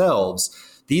of themselves,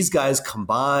 these guys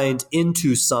combined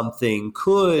into something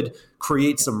could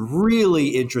create some really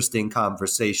interesting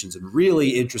conversations and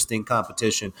really interesting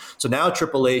competition. So now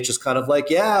Triple H is kind of like,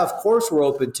 yeah, of course we're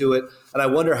open to it. And I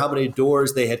wonder how many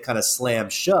doors they had kind of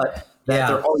slammed shut. That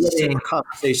there are already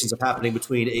conversations are happening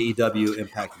between AEW,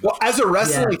 Impact. Well, as a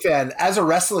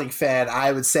wrestling fan,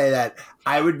 I would say that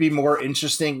I would be more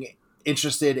interested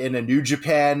in a New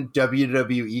Japan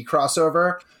WWE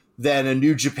crossover than a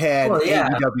New Japan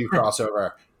AEW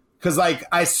crossover. Because like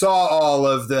I saw all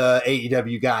of the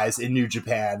AEW guys in New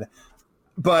Japan,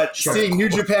 but seeing New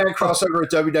Japan crossover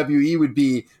with WWE would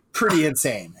be pretty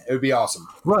insane. It would be awesome.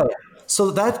 Right. So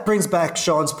that brings back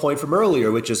Sean's point from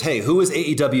earlier, which is, hey, who is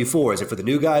AEW for? Is it for the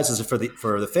new guys? Is it for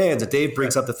the fans? And Dave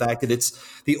brings up the fact that it's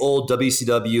the old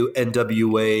WCW,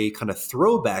 NWA kind of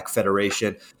throwback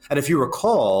federation. And if you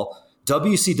recall,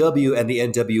 WCW and the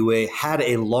NWA had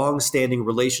a long-standing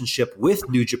relationship with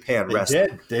New Japan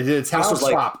Wrestling. They did a talent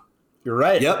swap. You're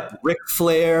right. Yep. Ric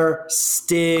Flair,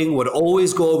 Sting would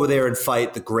always go over there and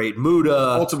fight the Great Muta.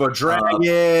 Ultimate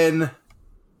Dragon.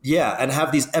 And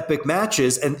have these epic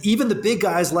matches. And even the big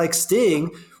guys like Sting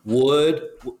would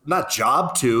not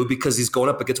job to because he's going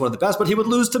up against one of the best, but he would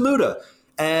lose to Muta.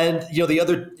 And, the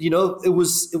other, it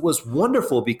was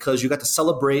wonderful because you got to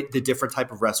celebrate the different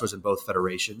type of wrestlers in both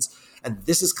federations. And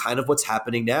this is kind of what's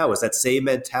happening now is that same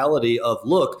mentality of,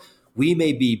 look, we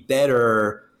may be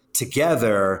better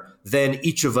together than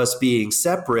each of us being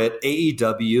separate.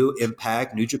 AEW,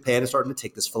 Impact, New Japan is starting to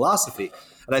take this philosophy.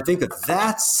 And I think that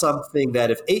that's something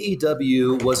that if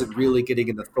AEW wasn't really getting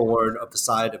in the thorn of the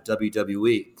side of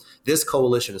WWE, this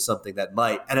coalition is something that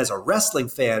might. And as a wrestling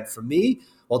fan, for me,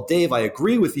 well, Dave, I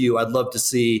agree with you. I'd love to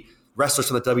see wrestlers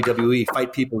from the WWE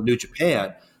fight people in New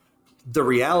Japan. The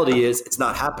reality is it's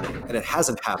not happening, and it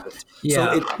hasn't happened.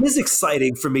 So it is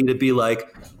exciting for me to be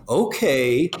like,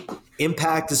 okay,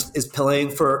 Impact is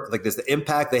playing for, like, there's the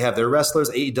Impact, they have their wrestlers,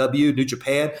 AEW, New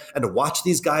Japan, and to watch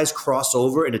these guys cross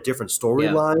over into different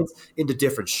storylines, into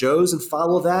different shows and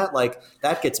follow that, like,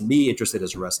 that gets me interested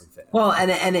as a wrestling fan. Well, and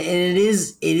it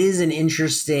is an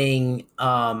interesting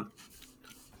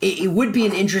it would be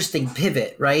an interesting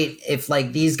pivot, right? If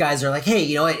like these guys are like, hey,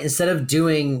 you know what, instead of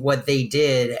doing what they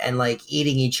did and like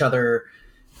eating each other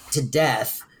to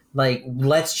death, like,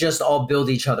 let's just all build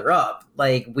each other up.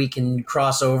 Like, we can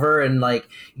cross over and like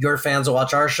your fans will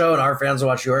watch our show and our fans will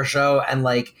watch your show. And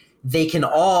like, they can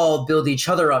all build each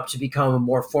other up to become a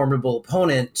more formidable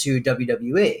opponent to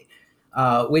WWE,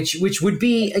 which would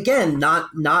be, again,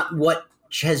 not what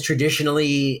has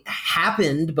traditionally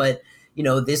happened, but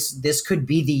this could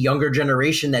be the younger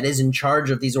generation that is in charge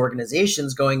of these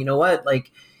organizations going, you know what,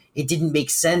 like, it didn't make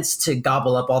sense to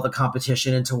gobble up all the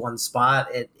competition into one spot.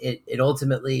 It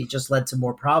ultimately just led to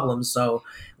more problems. So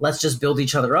let's just build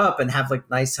each other up and have like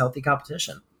nice, healthy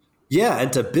competition. Yeah,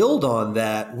 and to build on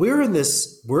that, we're in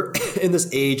this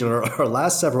age. In our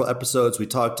last several episodes, we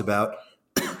talked about,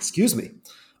 excuse me,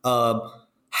 how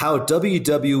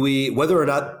WWE, whether or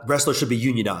not wrestlers should be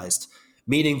unionized,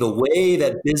 meaning the way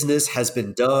that business has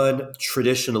been done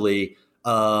traditionally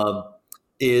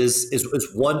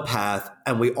is one path.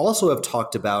 And we also have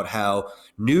talked about how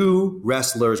new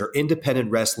wrestlers or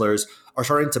independent wrestlers are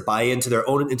starting to buy into their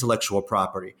own intellectual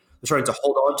property. They're starting to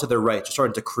hold on to their rights. They're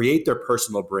starting to create their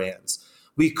personal brands.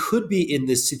 We could be in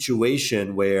this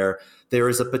situation where there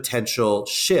is a potential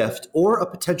shift or a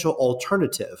potential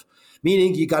alternative,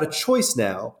 meaning you got a choice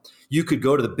now. You could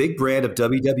go to the big brand of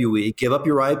WWE, give up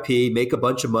your IP, make a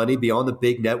bunch of money, be on the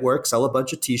big network, sell a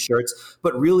bunch of t-shirts,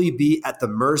 but really be at the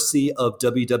mercy of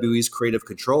WWE's creative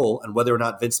control, and whether or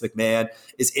not Vince McMahon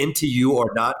is into you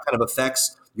or not kind of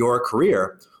affects your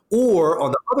career. Or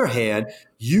on the other hand,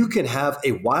 you can have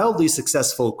a wildly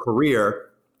successful career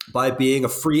by being a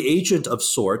free agent of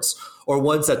sorts, or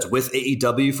ones that's with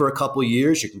AEW for a couple of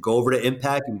years. You can go over to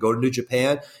Impact, you can go to New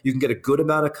Japan, you can get a good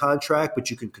amount of contract,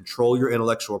 but you can control your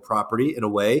intellectual property in a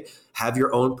way, have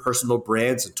your own personal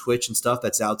brands and Twitch and stuff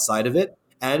that's outside of it,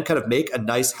 and kind of make a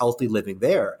nice, healthy living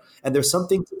there. And there's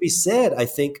something to be said, I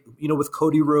think, with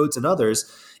Cody Rhodes and others,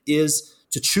 is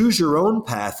to choose your own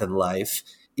path in life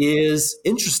is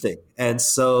interesting. And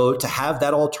so to have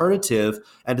that alternative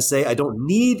and to say, I don't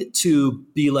need to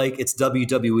be like it's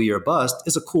WWE or bust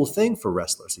is a cool thing for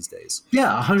wrestlers these days.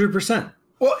 Yeah, 100%.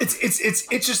 Well, it's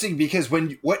interesting because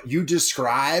what you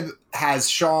describe has,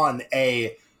 Sean,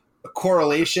 a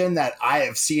correlation that I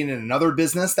have seen in another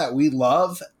business that we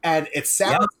love. And it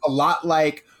sounds a lot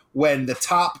like when the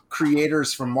top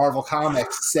creators from Marvel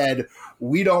Comics said,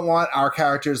 we don't want our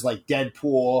characters like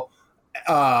Deadpool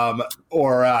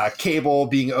or Cable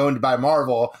being owned by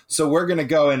Marvel, so we're going to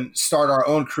go and start our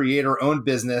own creator-owned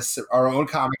business, our own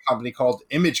comic company called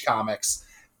Image Comics.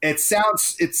 It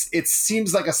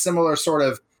seems like a similar sort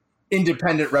of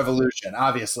independent revolution.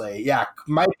 Obviously,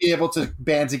 might be able to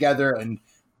band together and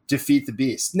defeat the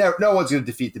Beast. No one's going to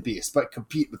defeat the Beast, but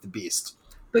compete with the Beast.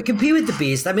 But compete with the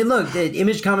Beast. I mean, look,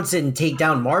 Image Comics didn't take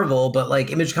down Marvel, but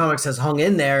like Image Comics has hung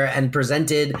in there and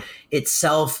presented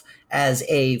itself as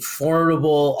a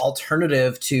formidable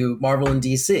alternative to Marvel and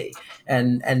DC,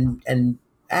 and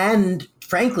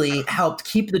frankly helped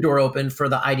keep the door open for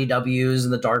the IDWs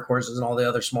and the Dark Horses and all the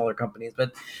other smaller companies.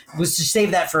 But was to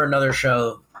save that for another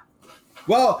show.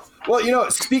 Well,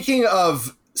 speaking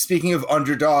of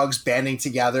underdogs banding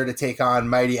together to take on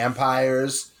mighty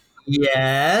empires.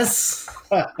 Yes.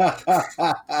 Yes.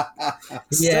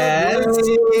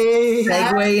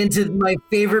 Segue into my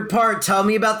favorite part. Tell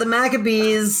me about the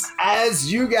Maccabees.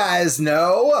 As you guys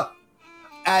know,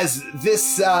 as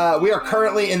this we are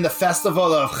currently in the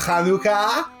festival of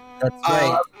Hanukkah. That's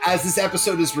right. As this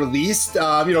episode is released,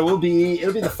 it'll be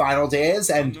the final days,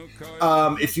 and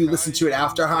if you listen to it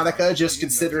after Hanukkah, just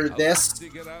consider this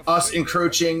us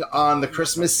encroaching on the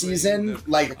Christmas season,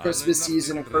 like the Christmas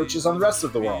season encroaches on the rest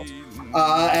of the world,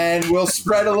 and we'll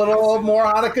spread a little more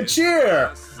Hanukkah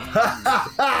cheer.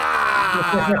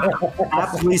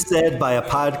 Aptly said by a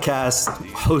podcast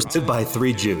hosted by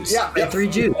three Jews. Yeah, three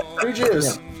Jews.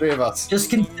 Yeah. Three of us. Just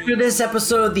consider this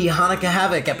episode the Hanukkah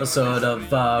Havok episode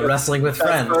of Wrestling with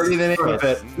Friends. That's already the name of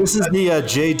it. This is the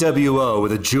JWO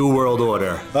with a Jew World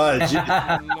Order.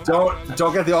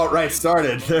 Don't get the alt-right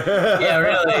started. Yeah,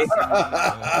 really.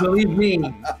 Believe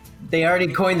me, they already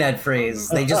coined that phrase.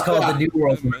 They just call it the New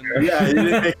World Order. Yeah, you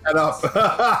didn't make that up.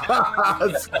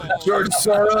 It's George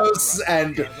Soros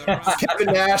and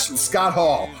Kevin Nash and Scott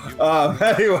Hall.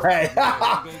 Anyway,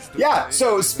 yeah.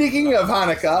 So speaking of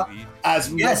Hanukkah,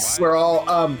 we're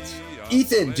all.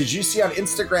 Ethan, did you see on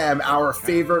Instagram our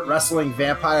favorite wrestling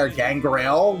vampire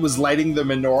Gangrel was lighting the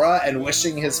menorah and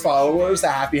wishing his followers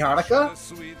a happy Hanukkah?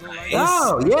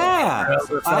 Oh yeah.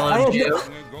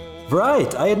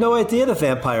 Right. I had no idea the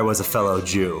vampire was a fellow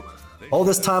Jew. All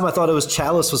this time I thought it was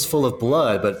Chalice was full of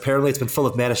blood, but apparently it's been full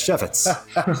of Manischewitz.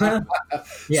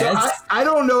 Yes. So I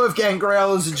don't know if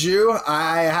Gangrel is a Jew.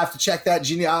 I have to check that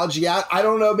genealogy out. I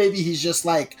don't know. Maybe he's just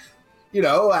like,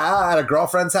 at a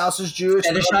girlfriend's house is Jewish.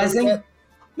 Fetishizing?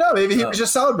 No, maybe he was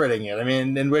just celebrating it. I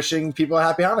mean, and wishing people a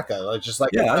happy Hanukkah.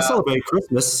 I celebrate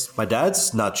Christmas. My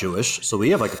dad's not Jewish, so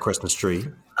we have like a Christmas tree.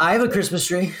 I have a Christmas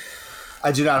tree.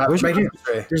 I do not have a Christmas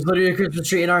tree. There's literally a Christmas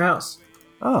tree in our house.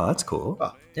 Oh, that's cool.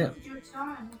 Oh. Yeah.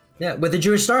 Yeah, with a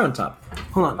Jewish star on top.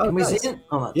 Hold on. Can we see it?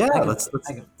 Hold on. Yeah, let's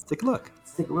take a look.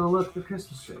 Let's take a little look at the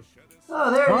Christmas tree.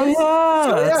 Oh, there it is.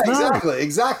 Yeah,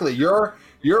 exactly.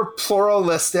 You're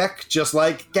pluralistic, just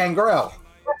like Gangrel.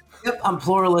 Yep, I'm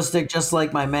pluralistic, just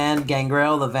like my man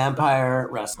Gangrel, the vampire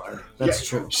wrestler. That's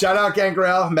true. Shout out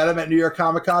Gangrel. Met him at New York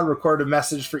Comic Con. Recorded a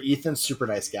message for Ethan. Super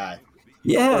nice guy.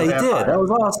 Yeah, he did. That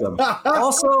was awesome.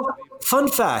 Also, fun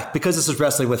fact, because this is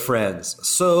Wrestling with Friends.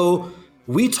 So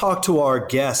we talk to our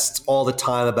guests all the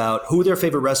time about who their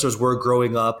favorite wrestlers were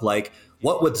growing up, like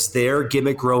what was their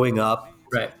gimmick growing up.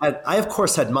 Right. And I, of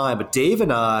course, had mine, but Dave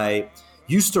and I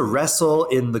used to wrestle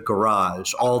in the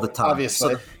garage all the time.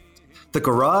 Obviously. So the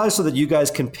garage, so that you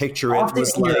guys can picture it,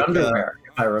 was in like your underwear,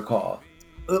 if I recall.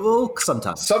 Well,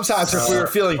 sometimes. Sometimes if we were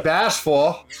feeling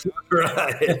bashful.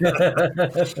 Right.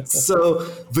 So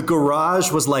the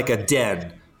garage was like a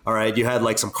den. All right. You had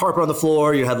like some carpet on the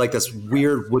floor. You had like this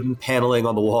weird wooden paneling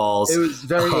on the walls. It was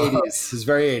very 80s. It was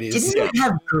very 80s. Didn't it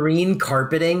have green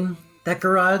carpeting, that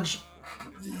garage?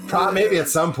 Maybe at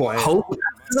some point. Hope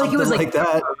It was like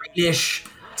that. Ish.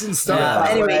 Didn't start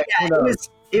that Anyway, way.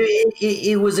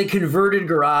 it was a converted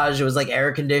garage. It was like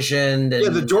air conditioned.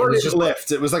 And The door was didn't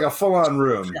lift. It was like a full-on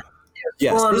room.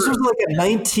 Yes, this was like a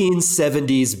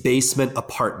 1970s basement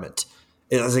apartment.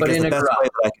 It was like the best way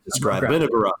that I could describe it, in a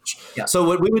garage. Yeah. So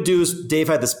what we would do is Dave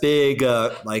had this big,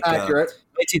 Accurate.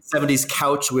 1970s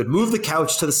couch. We would move the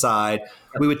couch to the side.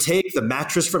 We would take the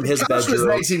mattress from his The couch bedroom.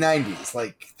 was 1990s.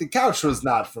 Like the couch was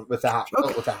not with the house.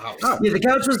 With the house. Yeah, the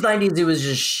couch was 90s. It was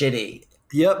just shitty.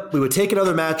 Yep. We would take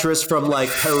another mattress from like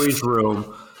Perry's room,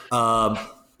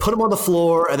 put him on the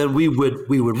floor, and then we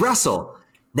would wrestle.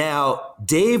 Now,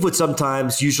 Dave would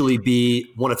sometimes usually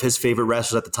be one of his favorite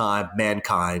wrestlers at the time,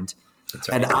 Mankind. That's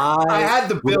right. And I had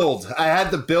the build.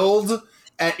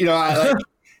 And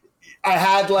I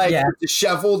had like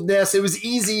disheveledness. It was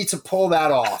easy to pull that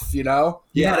off, you know?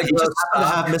 Yeah, you just happened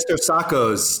to have Mr.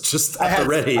 Sacco's just at the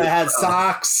ready. I had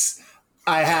socks.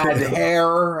 I had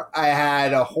hair. I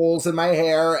had holes in my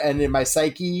hair and in my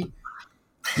psyche.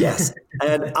 Yes.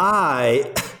 And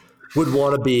I would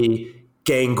want to be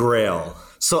Gangrel.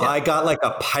 So I got like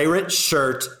a pirate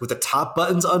shirt with the top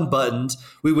buttons unbuttoned.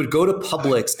 We would go to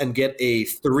Publix and get a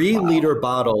 3-liter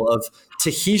bottle of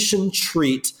Tahitian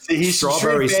Treat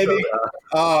strawberry soda.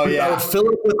 Oh, yeah. I would fill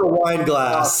it with a wine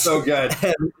glass. Oh, so good.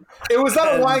 It was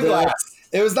not a wine glass.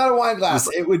 It was not a wine glass.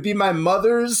 It would be my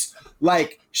mother's.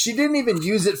 Like, she didn't even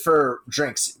use it for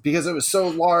drinks because it was so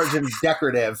large and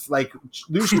decorative. Like,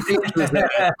 Lucy was in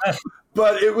it.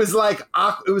 But it was like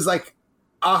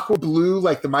aqua blue,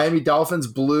 like the Miami Dolphins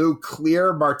blue,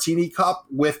 clear martini cup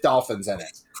with dolphins in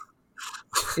it.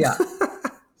 Yeah.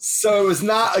 So it was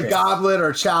not a goblet or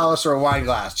a chalice or a wine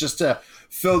glass, just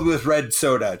filled with red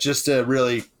soda, just to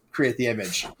really create the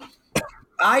image.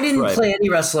 I didn't play any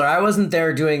wrestler. I wasn't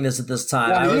there doing this at this time.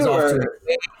 Yeah,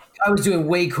 I was doing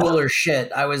way cooler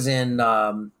shit. I was in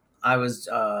the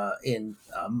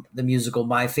musical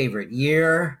My Favorite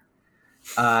Year.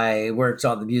 I worked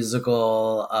on the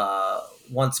musical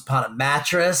Once Upon a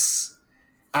Mattress.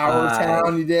 Our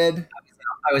Town, you did?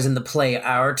 I was in the play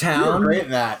Our Town. You were great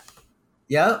in that.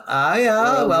 Yep.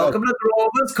 Welcome to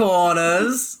Grover's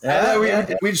Corners.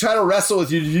 We'd try to wrestle with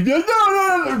you. You'd be like,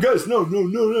 no, guys, no.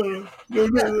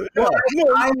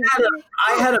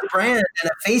 I had a brand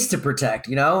and a face to protect,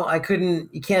 you know?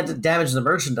 You can't damage the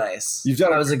merchandise.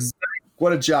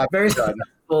 What a job very you've done.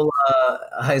 Successful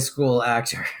high school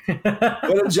actor.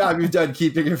 What a job you've done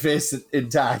keeping your face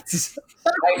intact.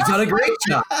 I've done a great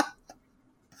job.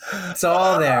 It's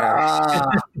all there.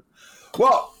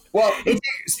 Well, it's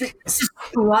just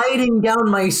sliding down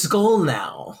my skull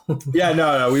now. Yeah,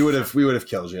 no, we would have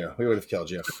killed you. Yeah, you guys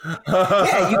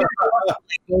are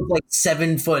both like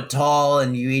 7 foot tall,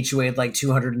 and you each weighed like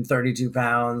 232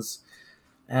 pounds.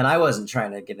 And I wasn't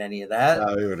trying to get any of that.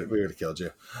 No, we would have killed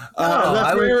you.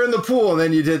 That's where you were in the pool, and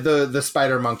then you did the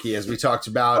spider monkey, as we talked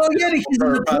about. Oh yeah, because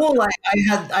in the pool,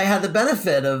 I had the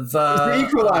benefit of it's the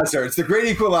equalizer. It's the great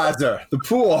equalizer. The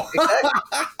pool.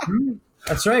 Exactly.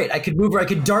 That's right. I could move, or I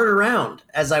could dart around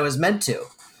as I was meant to.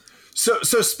 So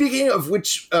speaking of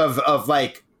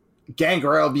like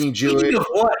Gangrel being Jewish, speaking of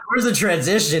what? Where's the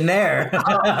transition there?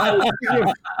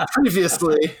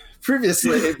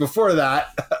 Previously, before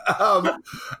that,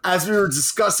 as we were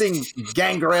discussing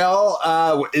Gangrel,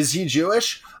 is he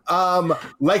Jewish?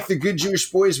 Like the good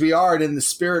Jewish boys we are, and in the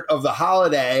spirit of the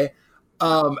holiday,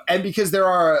 and because there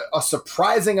are a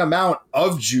surprising amount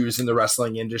of Jews in the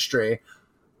wrestling industry,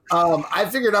 I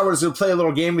figured I was going to play a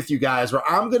little game with you guys where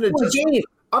I'm going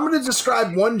to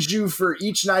describe one Jew for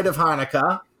each night of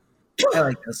Hanukkah. I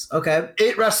like this. Okay.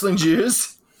 8 wrestling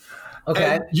Jews.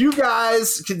 Okay. And you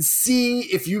guys can see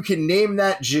if you can name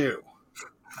that Jew.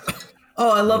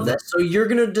 Oh, I love that. So you're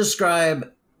going to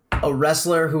describe a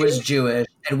wrestler who is Jewish,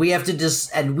 and we have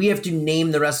to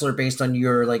name the wrestler based on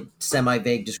your like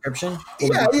semi-vague description.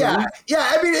 Yeah.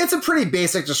 I mean, it's a pretty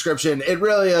basic description. It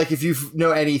really, like, if you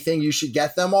know anything, you should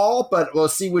get them all. But we'll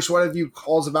see which one of you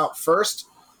calls them out first.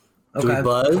 Okay. Do we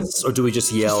buzz or do we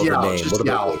just yell the name?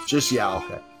 Just yell.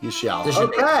 Okay. Just yell.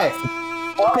 Okay.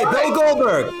 Okay, Bill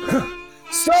Goldberg.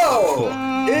 So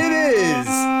it is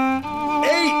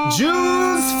 8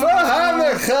 Jews for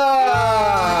Hanukkah.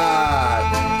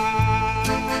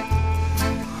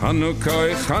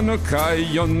 Hanukkah,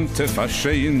 Jontef a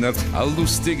scheiner, a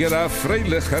lustiger, a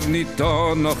freilicher, nicht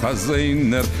da noch a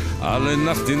seiner. Alle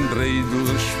Nacht in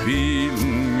Breidel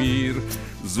spielen mir,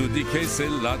 so die Käse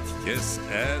Latkes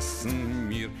essen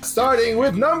mir. Starting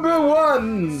with number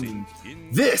 1.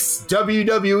 This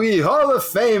WWE Hall of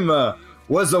Famer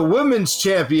was a women's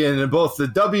champion in both the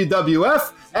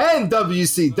WWF and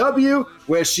WCW,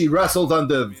 where she wrestled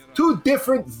under 2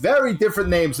 very different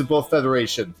names in both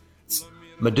federations.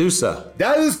 Medusa.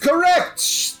 That is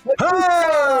correct.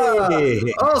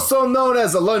 Hey! Also known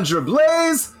as Alundra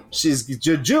Blaze. She's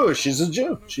Jewish. She's a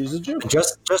Jew.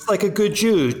 Just like a good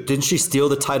Jew, didn't she steal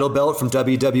the title belt from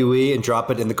WWE and drop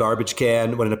it in the garbage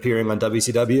can when appearing on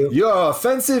WCW? You're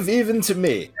offensive even to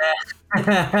me.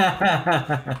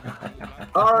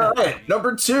 All right,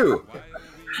 number 2.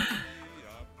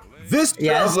 This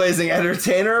trailblazing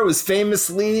entertainer was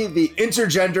famously the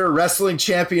intergender wrestling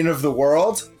champion of the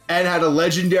world and had a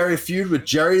legendary feud with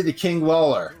Jerry the King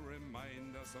Lawler.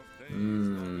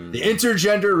 The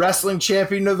intergender wrestling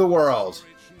champion of the world.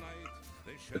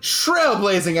 A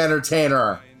trailblazing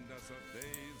entertainer.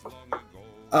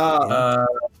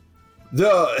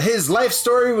 His life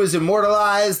story was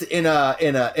immortalized in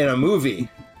a movie.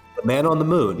 The Man on the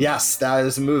Moon. Yes, that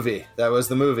is a movie. That was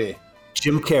the movie.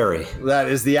 Jim Carrey. That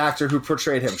is the actor who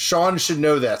portrayed him. Sean should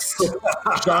know this.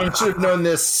 Sean should have known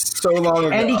this so long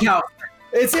ago. Andy Kaufman.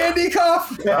 It's Andy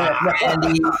Kaufman.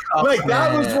 Andy Kaufman. Like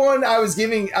that was one I was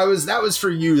giving. That was for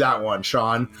you. That one,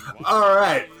 Sean. All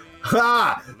right.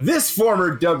 This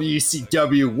former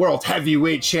WCW World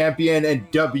Heavyweight Champion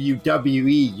and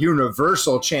WWE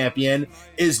Universal Champion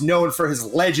is known for his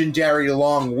legendary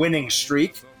long winning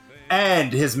streak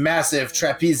and his massive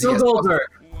trapezius. Goldberg.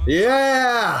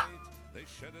 Yeah.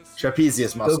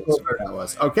 Trapezius muscles. That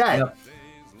was okay. Yep.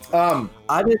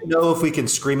 I didn't know if we can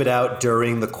scream it out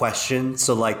during the question.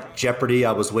 So, like Jeopardy,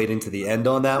 I was waiting to the end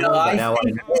on that one. But I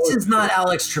think this is not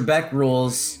Alex Trebek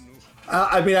rules.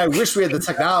 I mean, I wish we had the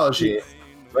technology.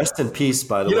 Rest in peace,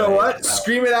 by the way. You know what?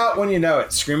 Scream it out when you know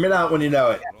it. Scream it out when you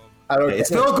know it. I don't.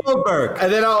 It's Bill Goldberg.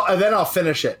 And then I'll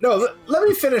finish it. No, let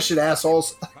me finish it,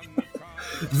 assholes.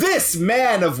 This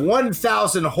man of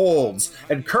 1,000 holds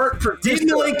and current producer. Dean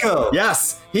Malenko.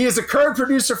 Yes, he is a current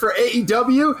producer for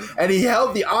AEW, and he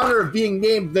held the honor of being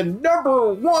named the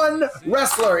 #1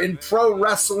 wrestler in Pro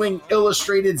Wrestling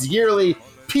Illustrated's yearly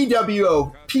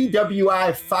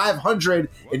PWI 500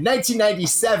 in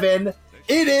 1997.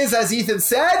 It is, as Ethan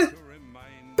said,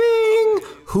 Bing!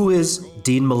 Who is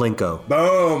Dean Malenko?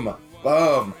 Boom.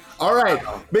 All right,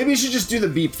 maybe you should just do the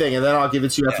beep thing, and then I'll give it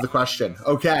to you after the question.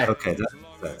 Okay.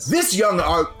 This young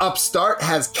upstart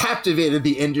has captivated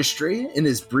the industry in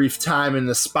his brief time in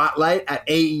the spotlight at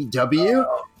AEW.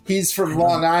 He's from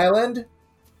Long Island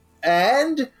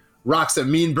and rocks a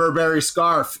mean Burberry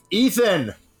scarf.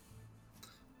 Ethan.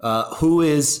 Who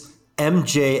is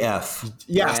MJF?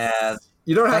 Yes. Yeah,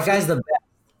 You don't have that guy's the best.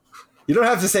 You don't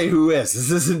have to say who is. This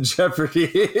isn't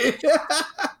Jeopardy.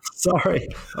 Sorry,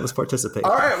 I was participating.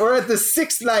 All right, we're at the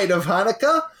 6th night of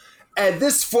Hanukkah. And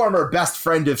this former best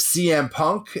friend of CM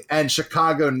Punk and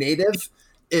Chicago native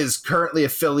is currently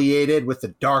affiliated with the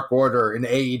Dark Order in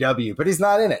AEW, but he's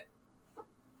not in it.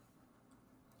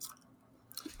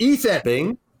 Ethan.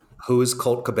 Bing. Who is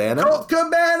Colt Cabana? Colt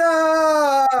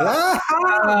Cabana!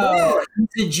 Oh,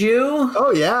 he's a Jew?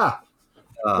 Oh, yeah.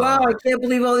 Wow, I can't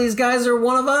believe all these guys are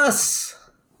one of us.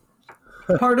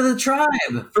 Part of the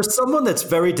tribe. For someone that's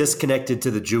very disconnected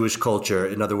to the Jewish culture,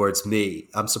 in other words, me,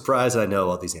 I'm surprised I know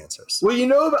all these answers. Well, you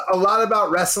know a lot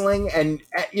about wrestling, and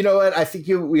you know what? I think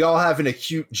we all have an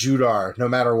acute Judar, no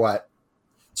matter what.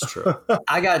 It's true.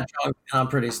 I got drunk and I'm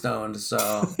pretty stoned, so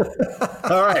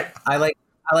All right. I like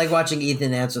watching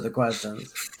Ethan answer the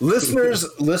questions.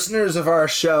 Listeners of our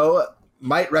show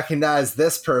might recognize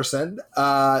this person.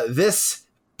 This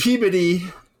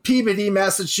Peabody,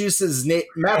 Massachusetts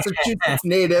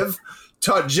native,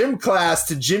 taught gym class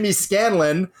to Jimmy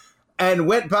Scanlon and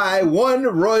went by one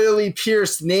royally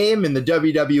pierced name in the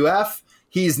WWF.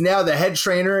 He's now the head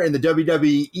trainer in the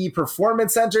WWE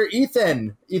Performance Center.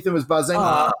 Ethan was buzzing.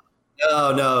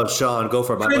 No, Sean, go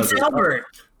for it.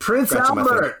 Prince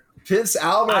Albert.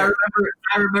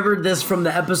 I remembered this from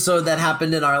the episode that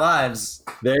happened in our lives.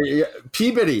 There you go.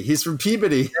 Peabody. He's from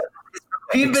Peabody.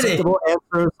 Acceptable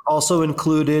answers also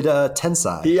included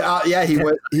Tensai.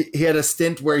 He had a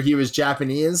stint where he was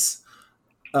Japanese,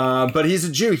 but he's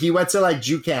a Jew. He went to like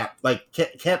Jew camp, like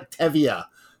Camp Tevye,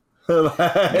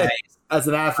 as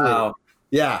an athlete. Wow.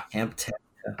 Yeah. Camp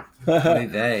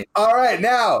Tevye. All right,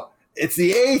 now It's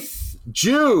the 8th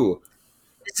Jew.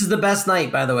 This is the best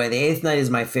night, by the way. The 8th night is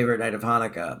my favorite night of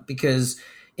Hanukkah because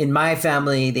in my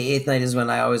family, the 8th night is when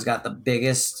I always got the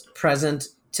biggest present.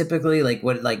 Typically,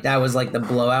 that was like the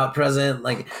blowout present.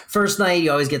 Like first night,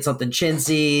 you always get something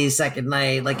chintzy. Second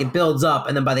night, like it builds up,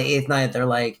 and then by the 8th night, they're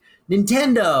like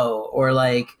Nintendo or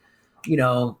like,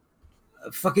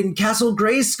 fucking Castle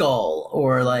Grayskull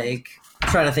or like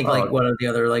trying to think what are the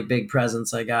other like big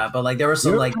presents I got. But like there were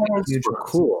some like huge ones.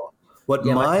 Cool. What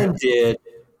mine did,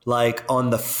 like on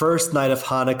the first night of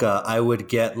Hanukkah, I would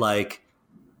get like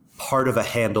part of a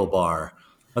handlebar.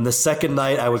 On the second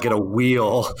night, I would get a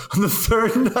wheel. On the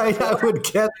third night, I would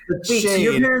get the chain. So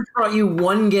your parents brought you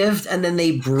one gift, and then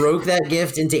they broke that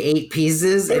gift into 8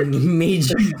 pieces and made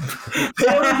you.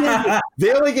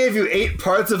 They only gave you 8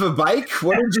 parts of a bike?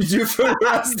 What did you do for the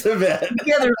rest of it?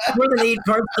 Yeah, there's more than 8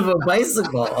 parts of a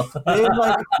bicycle. They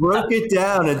like broke it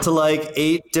down into like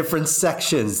 8 different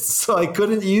sections, so I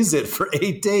couldn't use it for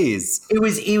 8 days. It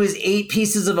was 8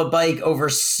 pieces of a bike over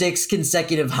 6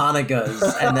 consecutive Hanukkahs,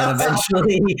 and then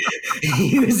eventually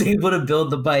he was able to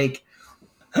build the bike.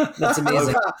 That's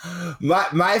amazing.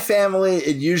 My family,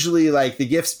 it usually like the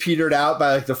gifts petered out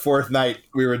by like the 4th night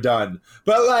we were done.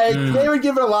 But like they would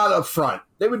give it a lot up front.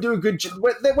 They would do a good job.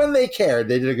 When they cared,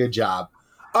 they did a good job.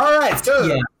 All right.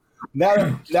 So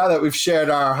now that we've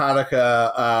shared our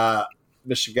Hanukkah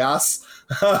Mishigas,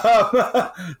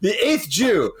 the 8th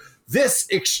Jew, this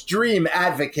extreme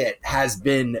advocate has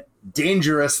been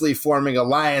dangerously forming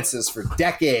alliances for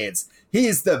decades.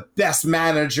 He's the best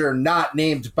manager not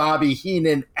named Bobby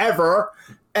Heenan ever,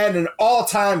 and an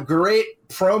all-time great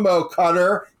promo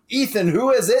cutter. Ethan, who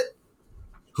is it?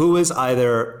 Who is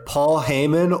either Paul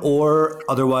Heyman or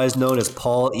otherwise known as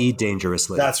Paul E.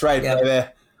 Dangerously. That's right, baby.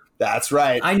 That's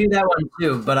right. I knew that one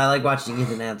too, but I like watching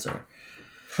Ethan answer.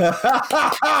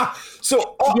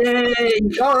 So, yay!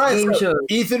 All right. So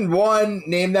Ethan won.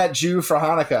 Name that Jew for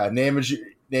Hanukkah.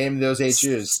 Name those 8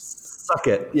 Jews. Suck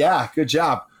it. Yeah, good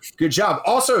job. Good job.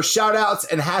 Also, shout outs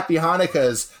and happy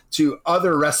Hanukkahs to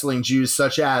other wrestling Jews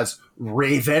such as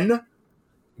Raven.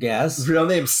 Yes. Real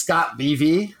name Scott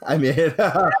Levy. I mean,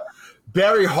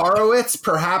 Barry Horowitz,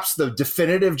 perhaps the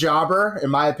definitive jobber, in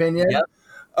my opinion. Yep.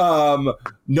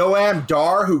 Noam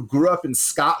Dar, who grew up in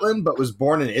Scotland but was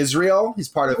born in Israel. He's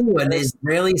part of an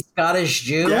Israeli Scottish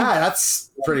Jew. Yeah,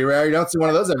 that's pretty rare. You don't see one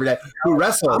of those every day. Who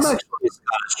wrestles? I'm actually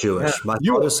Scottish Jewish. Yeah. My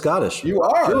father's Scottish. You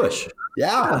are Jewish.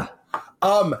 Yeah.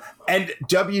 And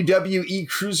WWE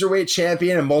Cruiserweight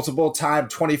Champion and multiple-time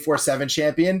 24/7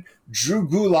 champion Drew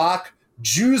Gulak,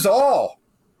 Jews all.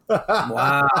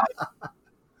 Wow.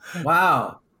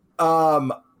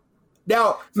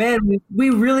 Now, man, we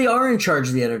really are in charge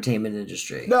of the entertainment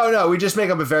industry. No, we just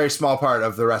make up a very small part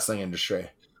of the wrestling industry.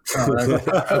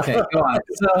 Okay, go on.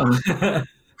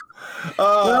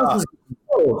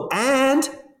 And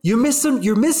you're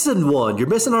missing one. You're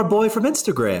missing our boy from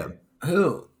Instagram.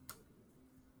 Who?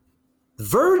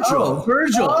 Virgil. Oh,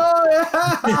 Virgil. Oh,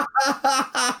 yeah.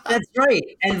 That's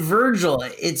right. And Virgil,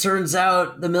 it turns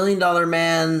out the $1 Million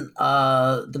Man,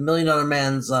 the $1 Million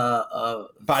Man's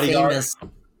bodyguard. Famous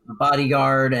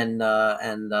bodyguard and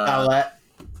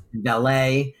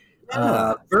valet.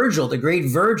 Virgil, the great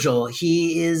Virgil,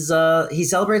 he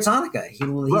celebrates Hanukkah. He's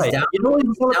right. down. You know what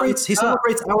he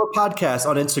celebrates our podcast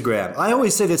on Instagram. I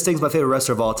always say this thing's my favorite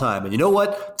wrestler of all time. And you know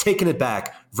what? Taking it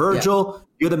back. Virgil,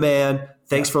 you're the man.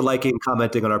 Thanks for liking and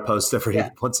commenting on our posts every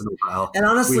once in a while. And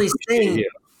honestly, Sting,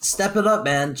 step it up,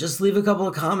 man. Just leave a couple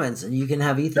of comments and you can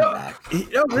have Ethan back.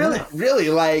 Really,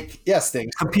 like,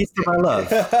 Sting. Compete for my love.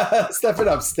 Step it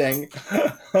up, Sting.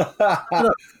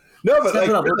 No, but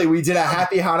really, we did a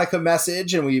happy Hanukkah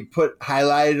message, and we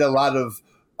highlighted a lot of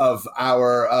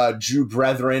our Jew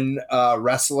brethren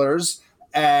wrestlers.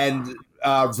 And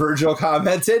Virgil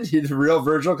commented, the real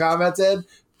Virgil commented,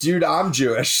 "Dude, I'm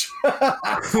Jewish."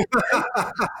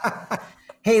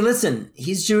 Hey, listen,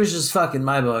 he's Jewish as fuck in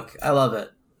my book. I love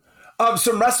it.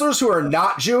 Some wrestlers who are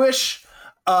not Jewish.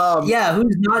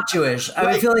 Who's not Jewish?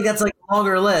 I feel like that's like a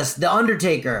longer list. The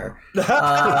Undertaker.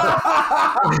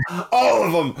 All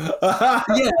of them.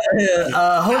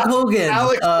 Hulk Hogan.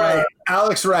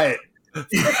 Alex Wright.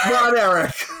 Not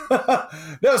Eric.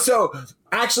 No, so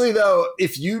actually though,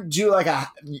 if you do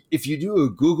a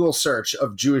Google search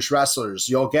of Jewish wrestlers,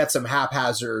 you'll get some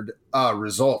haphazard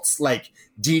results. Like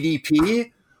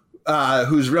DDP,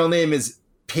 whose real name is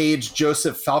Page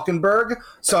Joseph Falkenberg.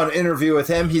 Saw an interview with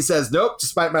him. He says, "Nope,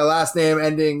 despite my last name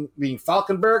ending being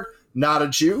Falkenberg, not a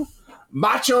Jew."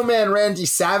 Macho Man Randy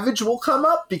Savage will come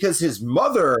up because his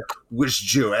mother was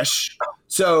Jewish.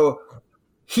 So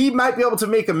he might be able to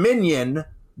make a minion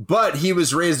but he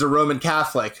was raised a Roman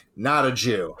Catholic, not a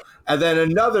Jew. And then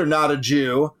another not a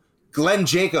Jew, Glenn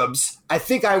Jacobs. I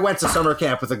think I went to summer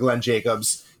camp with a Glenn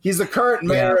Jacobs. He's the current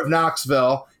mayor of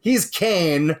Knoxville. He's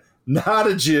Kane, not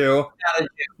a Jew.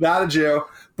 Not a Jew.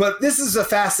 But this is a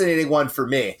fascinating one for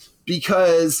me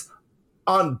because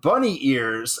on Bunny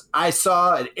Ears, I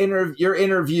saw your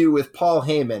interview with Paul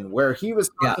Heyman where he was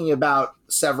talking about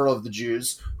several of the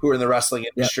Jews who are in the wrestling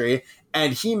industry,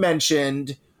 and he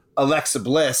mentioned Alexa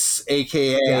Bliss,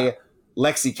 a.k.a.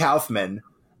 Lexi Kaufman,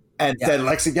 and said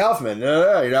Lexi Kaufman,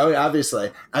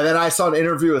 obviously. And then I saw an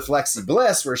interview with Lexi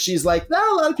Bliss where she's like, no,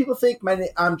 a lot of people think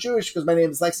I'm Jewish because my name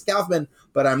is Lexi Kaufman,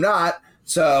 but I'm not.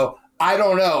 So I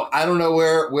don't know. I don't know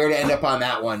where to end up on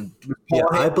that one.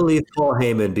 I believe Paul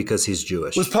Heyman because he's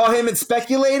Jewish. Was Paul Heyman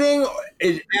speculating?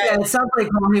 It sounds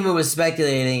like Paul Heyman was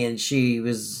speculating, and she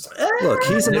was. Look,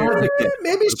 he's an advocate.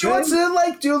 Maybe she wants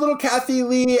to do a little Kathy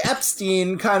Lee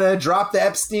Epstein, kind of drop the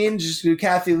Epstein, just do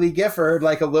Kathy Lee Gifford,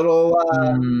 like a little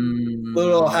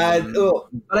hide. But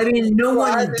I mean, no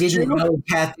one didn't know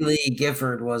Kathy Lee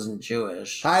Gifford wasn't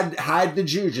Jewish. Hide the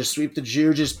Jew, just sweep the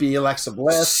Jew, just be Alexa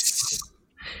Bliss.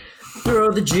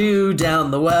 Throw the Jew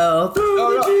down the well.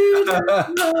 Jew down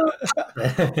the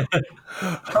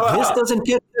well. This doesn't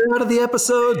get out of the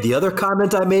episode. The other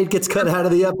comment I made gets cut out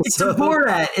of the episode.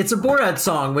 It's a Borat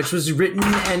song, which was written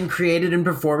and created and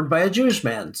performed by a Jewish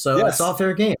man. So it's all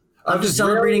fair game. I'm just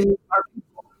celebrating our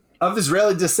people. Of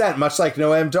Israeli descent, much like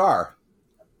Noam Dar.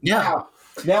 Yeah.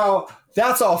 Now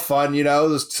that's all fun,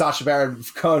 Those Sacha Baron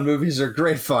Cohen movies are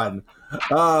great fun.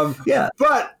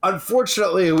 But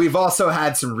unfortunately, we've also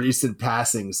had some recent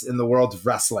passings in the world of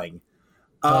wrestling.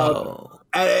 And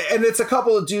it's a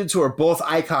couple of dudes who are both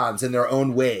icons in their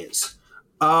own ways.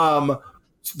 The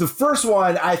first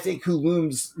one, I think, who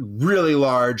looms really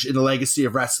large in the legacy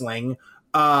of wrestling.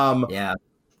 To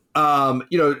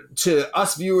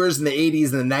us viewers in the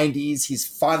 80s and the 90s, he's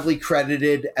fondly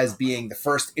credited as being the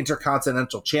first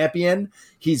Intercontinental Champion.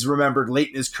 He's remembered late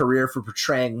in his career for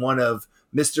portraying one of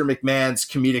Mr. McMahon's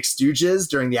comedic stooges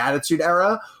during the Attitude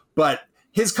Era, but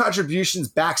his contributions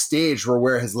backstage were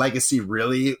where his legacy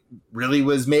really, really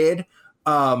was made.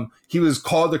 He was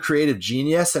called the creative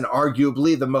genius and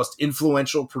arguably the most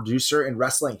influential producer in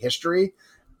wrestling history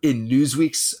in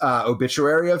Newsweek's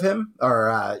obituary of him.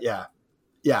 Pat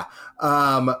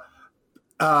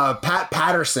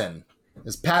Patterson.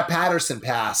 As Pat Patterson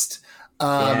passed,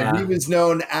 and he was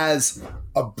known as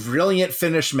a brilliant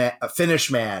finish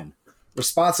man.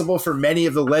 Responsible for many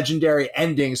of the legendary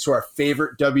endings to our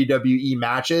favorite WWE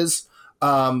matches,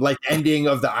 like the ending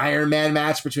of the Iron Man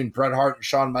match between Bret Hart and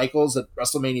Shawn Michaels at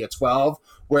WrestleMania 12,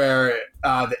 where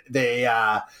they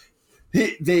had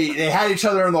each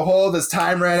other in the hole. This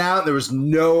time ran out. There was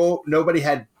nobody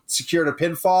had secured a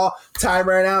pinfall. Time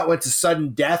ran out. Went to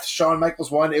sudden death. Shawn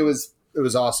Michaels won. It was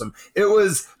awesome. It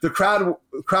was the crowd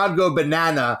go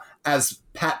banana, as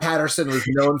Pat Patterson was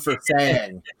known for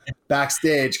saying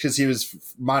backstage, because he was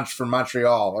from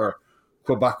Montreal or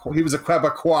Quebec. He was a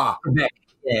Quebecois. Quebec.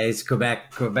 Yeah, he's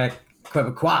Quebecois.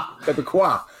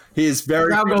 Quebecois. He is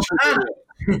very.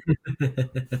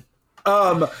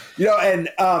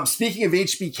 Speaking of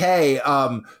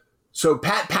HBK, so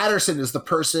Pat Patterson is the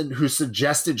person who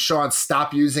suggested Shawn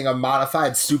stop using a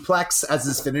modified suplex as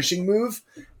his finishing move,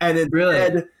 and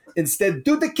instead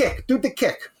do the kick.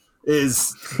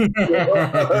 Is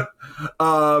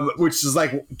which is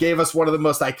like gave us one of the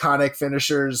most iconic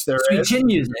finishers there Sweet is. Chin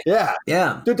music.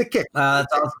 Yeah. Do the kick.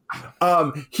 That's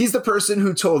awesome. He's the person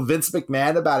who told Vince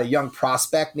McMahon about a young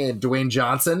prospect named Dwayne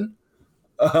Johnson.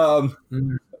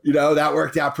 That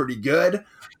worked out pretty good.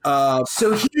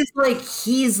 So he's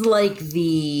like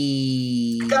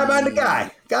the guy behind the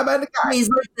guy. He's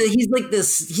like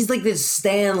this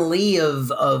Stan Lee of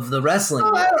the wrestling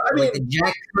world. Like the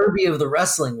Jack Kirby of the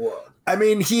wrestling world. I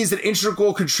mean, he's an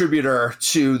integral contributor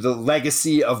to the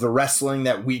legacy of the wrestling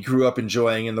that we grew up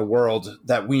enjoying in the world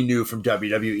that we knew from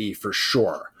WWE for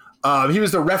sure. He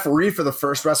was the referee for the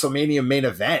first WrestleMania main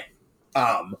event.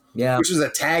 Which was a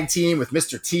tag team with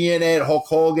Mr. T in it, Hulk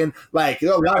Hogan, like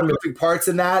a lot of moving parts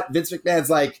in that. Vince McMahon's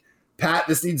like, Pat,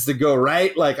 this needs to go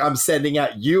right. Like, I'm sending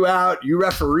you out, you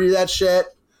referee that shit.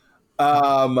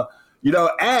 And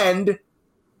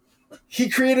he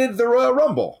created the Royal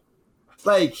Rumble.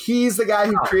 Like, he's the guy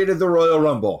who created the Royal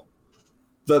Rumble,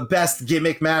 the best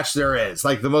gimmick match there is,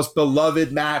 like the most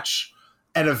beloved match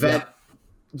and event,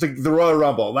 the Royal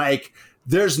Rumble. Like,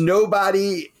 there's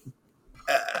nobody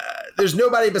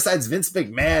besides Vince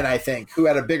McMahon, I think, who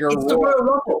had a bigger role. The Royal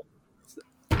Rumble.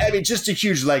 I mean, just a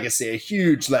huge legacy. It's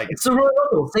the Royal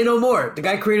Rumble. Say no more. The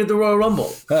guy created the Royal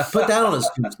Rumble. Put that on his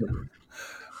tombstone.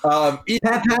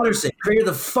 Pat Patterson, creator of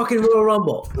the fucking Royal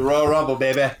Rumble. The Royal Rumble,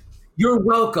 baby. You're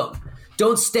welcome.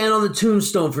 Don't stand on the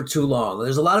tombstone for too long.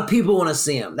 There's a lot of people want to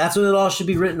see him. That's what it all should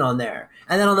be written on there.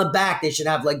 And then on the back, they should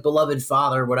have like beloved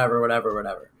father,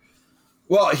 whatever.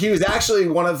 Well, he was actually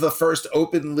one of the first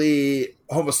openly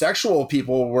homosexual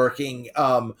people working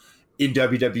in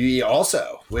WWE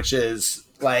also, which is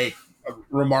like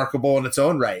remarkable in its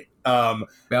own right.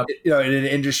 Yep. You know, in an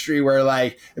industry where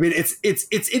like, I mean,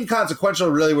 it's inconsequential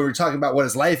really when we're talking about what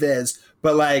his life is,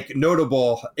 but like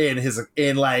notable in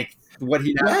like what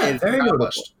he very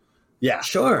accomplished. Yeah,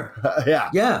 sure.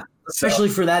 yeah. Especially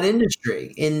for that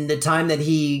industry in the time that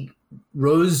he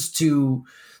rose to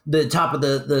the top of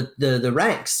the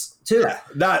ranks too.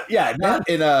 Not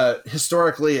in a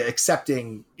historically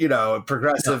accepting, you know,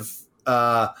 progressive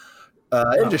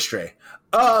industry.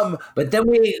 But then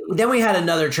we had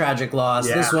another tragic loss.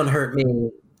 Yeah. This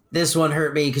one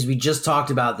hurt me because we just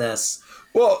talked about this.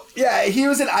 Well, yeah, he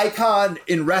was an icon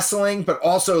in wrestling, but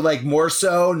also like more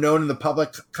so known in the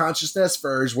public consciousness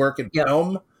for his work in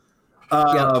film.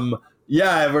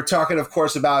 Yeah, we're talking, of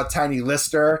course, about Tony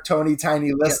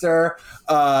Tiny Lister,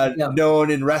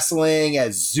 known in wrestling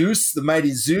as Zeus, the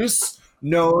Mighty Zeus.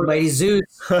 Mighty Zeus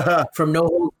from No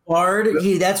Holds Barred.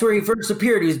 That's where he first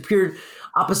appeared. He appeared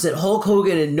opposite Hulk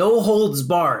Hogan in No Holds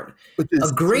Barred.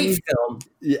 A great film.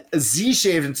 Yeah, a Z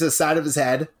shaved into the side of his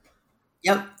head.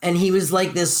 Yep, and he was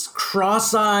like this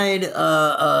cross-eyed,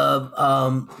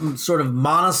 sort of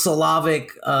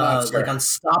monosyllabic, like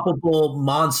unstoppable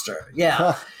monster.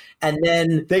 Yeah, and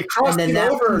then they crossed him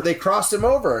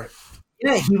over.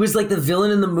 Yeah, he was like the villain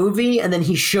in the movie, and then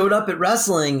he showed up at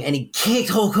wrestling, and he kicked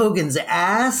Hulk Hogan's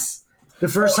ass the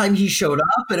first time he showed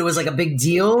up, and it was like a big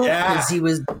deal because he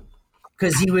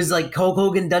was like Hulk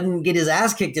Hogan doesn't get his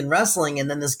ass kicked in wrestling, and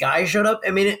then this guy showed up.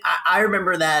 I mean, I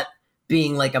remember that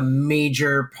being like a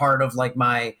major part of like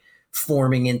my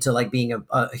forming into like being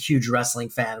a huge wrestling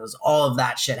fan. It was all of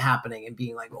that shit happening and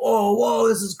being like, oh, whoa,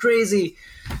 this is crazy.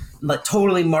 Like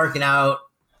totally marking out.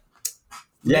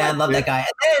 Man, love that guy.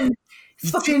 And then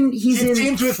fucking he's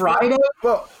in Friday.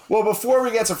 Well, before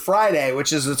we get to Friday,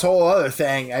 which is a whole other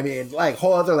thing. I mean, like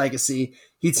whole other legacy.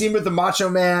 He teamed with the Macho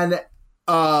Man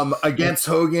against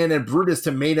Hogan and Brutus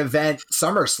to main event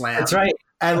SummerSlam. That's right.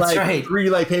 And 3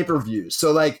 like pay-per-views.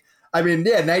 So like, I mean,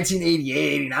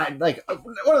 1988, 89, like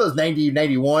one of those 90,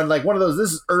 91, like one of those.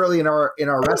 This is early in our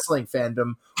wrestling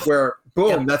fandom where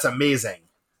boom, that's amazing.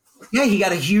 Yeah, he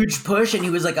got a huge push, and he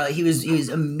was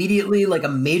immediately like a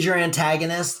major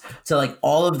antagonist to like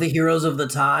all of the heroes of the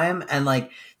time, and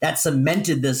like that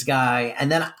cemented this guy.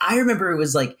 And then I remember it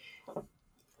was like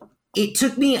it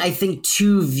took me, I think,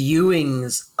 2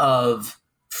 viewings of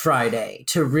Friday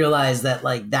to realize that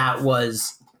like that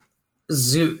was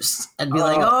Zeus and be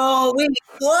like, oh wait,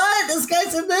 what? This guy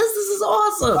said this is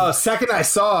awesome. Oh, second I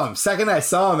saw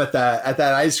him at that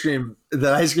ice cream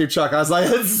truck, I was like,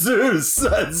 that's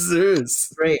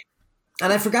Zeus. Great.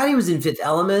 And I forgot he was in Fifth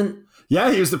Element.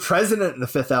 Yeah, he was the president in the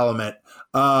Fifth Element.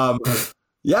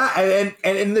 Yeah, and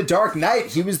in The Dark Knight,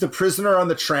 he was the prisoner on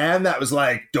the tram that was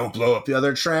like, don't blow up the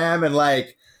other tram, and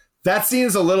like that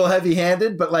scene's a little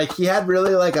heavy-handed, but like he had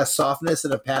really like a softness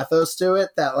and a pathos to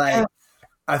it that like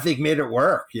I think made it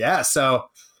work. Yeah. So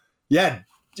yeah,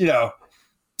 you know,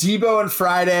 Debo and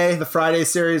Friday, the Friday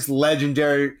series,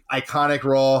 legendary, iconic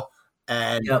role.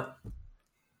 And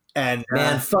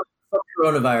man, fuck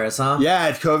coronavirus, huh? Yeah,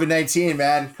 it's COVID-19,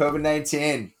 man.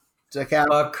 COVID-19 took out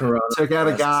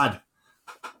a god.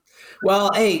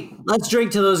 Well, hey, let's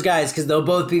drink to those guys because they'll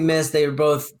both be missed. They were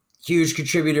both huge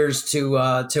contributors to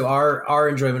our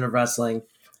enjoyment of wrestling.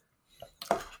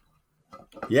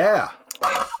 Yeah.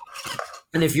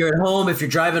 And if you're at home, if you're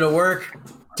driving to work,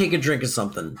 take a drink of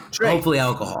something. Hopefully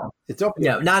alcohol. It's open.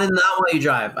 Yeah, not while you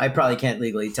drive. I probably can't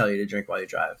legally tell you to drink while you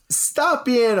drive. Stop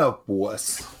being a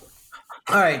wuss.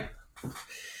 All right.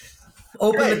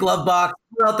 Open the glove box,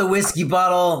 pull out the whiskey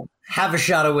bottle, have a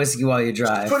shot of whiskey while you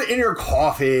drive. Put it in your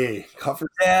coffee.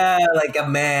 Yeah, like a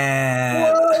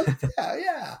man. What?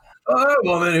 Yeah. Or a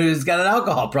woman who's got an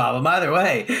alcohol problem. Either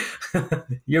way,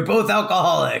 you're both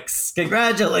alcoholics.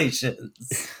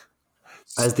 Congratulations.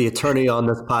 As the attorney on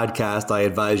this podcast, I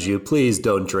advise you, please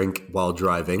don't drink while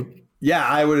driving. Yeah,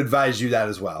 I would advise you that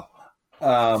as well.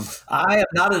 I am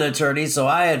not an attorney, so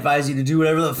I advise you to do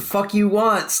whatever the fuck you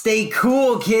want. Stay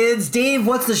cool, kids. Dave,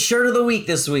 what's the shirt of the week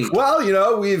this week? Well, you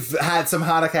know, we've had some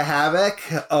Hanukkah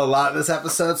Havok a lot in this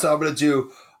episode, so I'm going to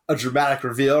do a dramatic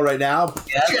reveal right now.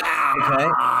 Yeah. Okay.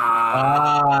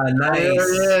 Nice.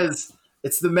 There it is.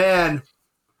 It's the man.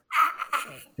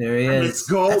 There he is. It's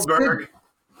Goldberg.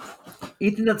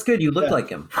 Ethan, that's good. You look like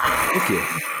him. Thank you.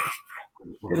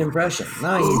 Good impression.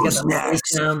 No, he's got the voice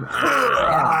down.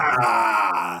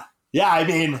 Yeah, I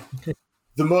mean,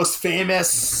 the most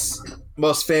famous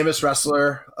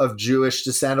wrestler of Jewish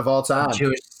descent of all time.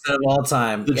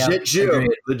 Legit Jew. Agreed.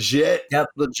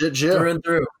 Legit Jew. Through and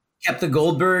through. Kept the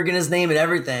Goldberg in his name and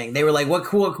everything. They were like, what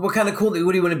kind of cool,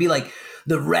 what do you want to be like?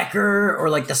 The Wrecker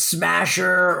or like the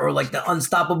Smasher or like the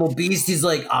Unstoppable Beast? He's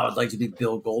like, I would like to be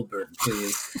Bill Goldberg,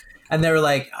 please. And they were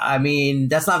like, I mean,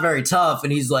 that's not very tough.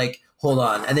 And he's like, hold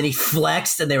on. And then he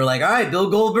flexed and they were like, all right, Bill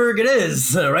Goldberg it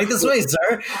is. Right this way,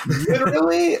 sir.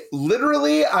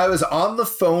 Literally, I was on the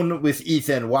phone with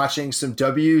Ethan watching some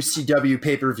WCW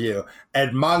pay-per-view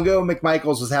and Mongo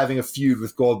McMichaels was having a feud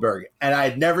with Goldberg. And I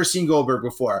had never seen Goldberg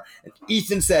before. And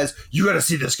Ethan says, you got to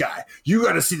see this guy. You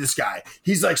got to see this guy.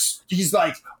 He's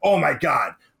like, oh my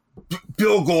God.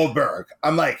 Bill Goldberg.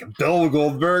 I'm like, Bill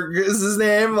Goldberg is his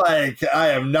name? Like, I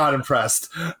am not impressed.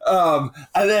 And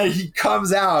then he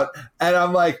comes out and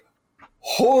I'm like,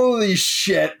 holy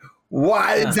shit,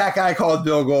 why is that guy called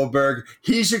Bill Goldberg?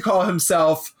 He should call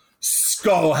himself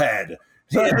Skullhead.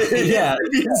 Yeah.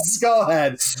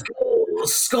 Skullhead.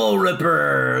 Skull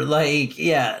Ripper. Like,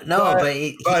 yeah. No,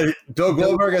 but Bill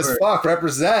Goldberg as fuck,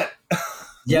 represent.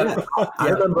 Yeah. I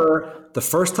remember the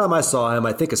first time I saw him,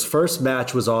 I think his first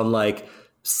match was on like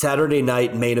Saturday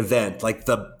Night Main Event, like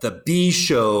the B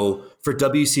show for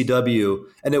WCW.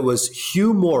 And it was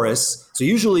Hugh Morris. So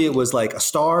usually it was like a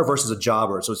star versus a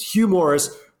jobber. So it's Hugh Morris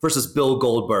versus Bill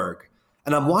Goldberg.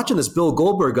 And I'm watching this Bill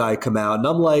Goldberg guy come out and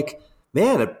I'm like,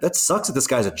 man, that sucks that this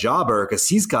guy's a jobber because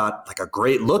he's got like a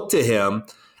great look to him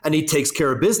and he takes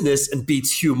care of business and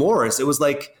beats Hugh Morris. It was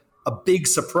like a big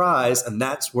surprise, and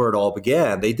that's where it all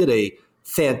began. They did a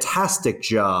fantastic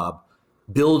job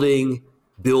building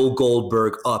Bill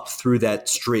Goldberg up through that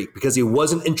streak because he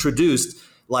wasn't introduced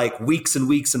like weeks and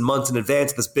weeks and months in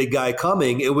advance, this big guy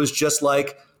coming. It was just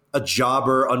like a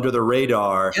jobber under the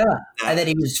radar. Yeah, and then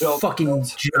he was fucking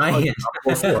giant.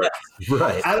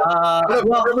 Right. I don't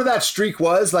remember that streak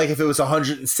was, like if it was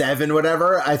 107,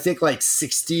 whatever. I think like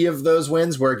 60 of those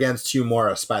wins were against Hugh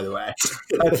Morris, by the way.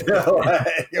 I feel like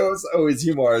it was always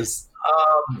Hugh Morris.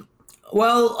 All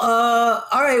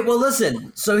right. Well,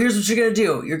 listen. So here's what you're going to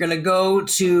do. You're going to go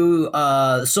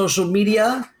to social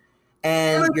media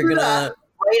and you're going to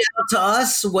write out to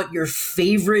us what your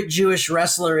favorite Jewish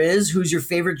wrestler is, who's your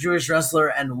favorite Jewish wrestler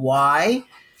and why.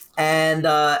 And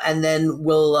then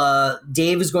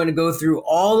Dave is going to go through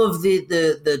all of the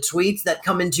tweets that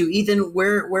come into Ethan.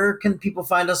 Where can people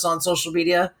find us on social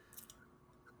media?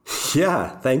 Yeah,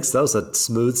 thanks. That was a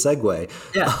smooth segue.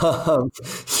 Yeah.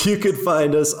 You could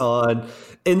find us on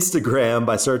Instagram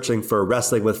by searching for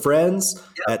Wrestling with Friends,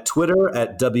 at Twitter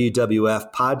at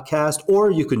WWF Podcast,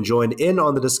 or you can join in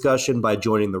on the discussion by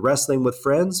joining the Wrestling with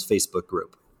Friends Facebook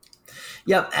group.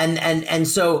 Yep, and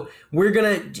so we're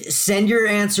gonna send your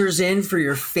answers in for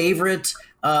your favorite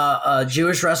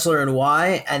Jewish wrestler and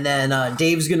why, and then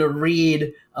Dave's gonna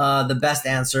read the best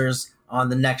answers on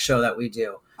the next show that we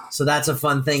do. So that's a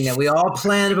fun thing that we all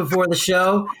planned before the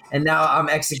show, and now I'm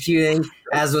executing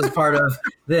as was part of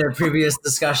the previous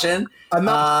discussion. I'm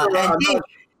not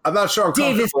sure I'm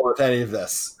comfortable with any of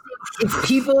this. If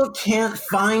people can't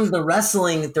find the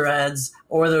wrestling threads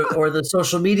or the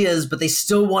social medias, but they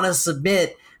still want to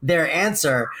submit their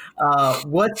answer,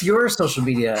 what's your social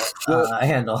media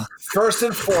handle? First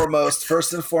and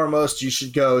foremost, you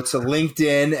should go to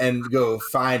LinkedIn and go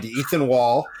find Ethan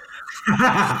Wall.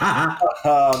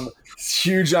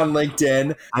 Huge on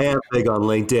LinkedIn. I am big on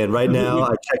LinkedIn. Right now,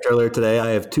 I checked earlier today, I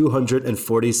have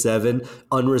 247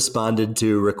 unresponded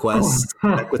to requests.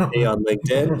 Check with me on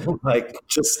LinkedIn.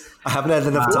 I haven't had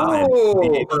enough time.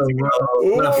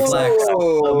 What a flex.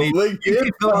 You can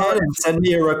go ahead and send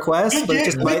me a request, but it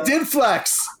just LinkedIn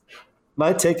flex.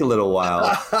 Might take a little while.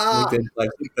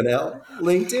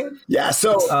 LinkedIn? Yeah,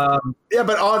 so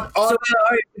but on so,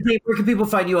 where can people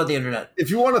find you on the internet? If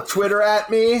you want to Twitter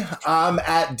at me, I'm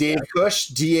at Dave Kush,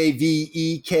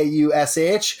 DAVEKUSH.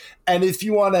 And if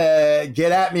you want to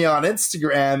get at me on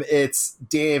Instagram, it's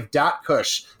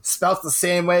Dave.Kush. Spelled the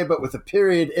same way, but with a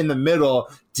period in the middle.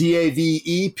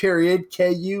 DAVE.KUSH.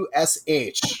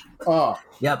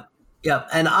 Yep.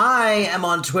 And I am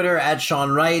on Twitter at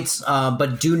Sean Wrights,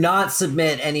 but do not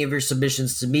submit any of your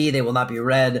submissions to me. They will not be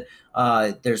read.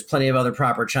 There's plenty of other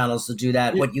proper channels to do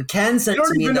that. What you can send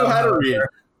to me, though, I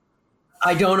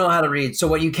don't know how to read. So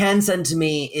what you can send to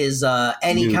me is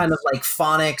any kind of like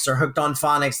phonics or hooked on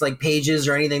phonics, like pages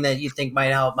or anything that you think might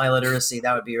help my literacy.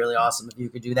 That would be really awesome if you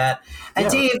could do that. And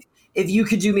Dave, if you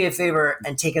could do me a favor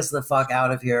and take us the fuck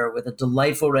out of here with a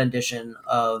delightful rendition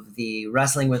of the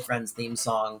Wrestling with Friends theme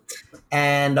song.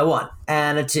 And a 1,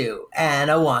 and a 2, and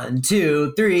a 1,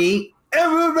 2, 3.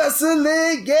 And we're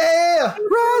wrestling, yeah.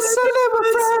 Wrestling with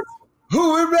friends.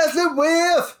 Who we wrestling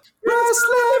with?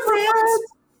 Wrestling with friends.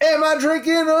 Am I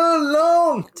drinking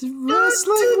alone?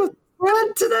 Wrestling with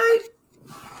Run tonight.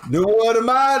 No, what am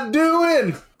I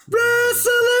doing?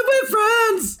 Wrestling with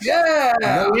friends.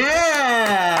 Yeah.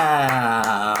 Yeah.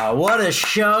 What a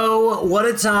show. What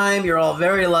a time. You're all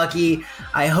very lucky.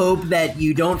 I hope that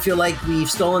you don't feel like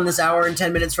we've stolen this hour and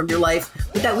 10 minutes from your life,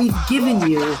 but that we've given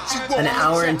you an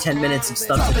hour and 10 minutes of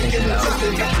stuff to think about.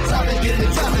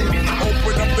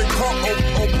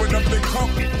 Open up the cup.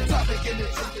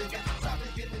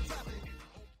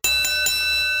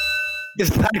 This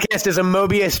podcast is a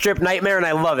Mobius strip nightmare, and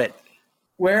I love it.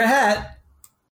 Wear a hat.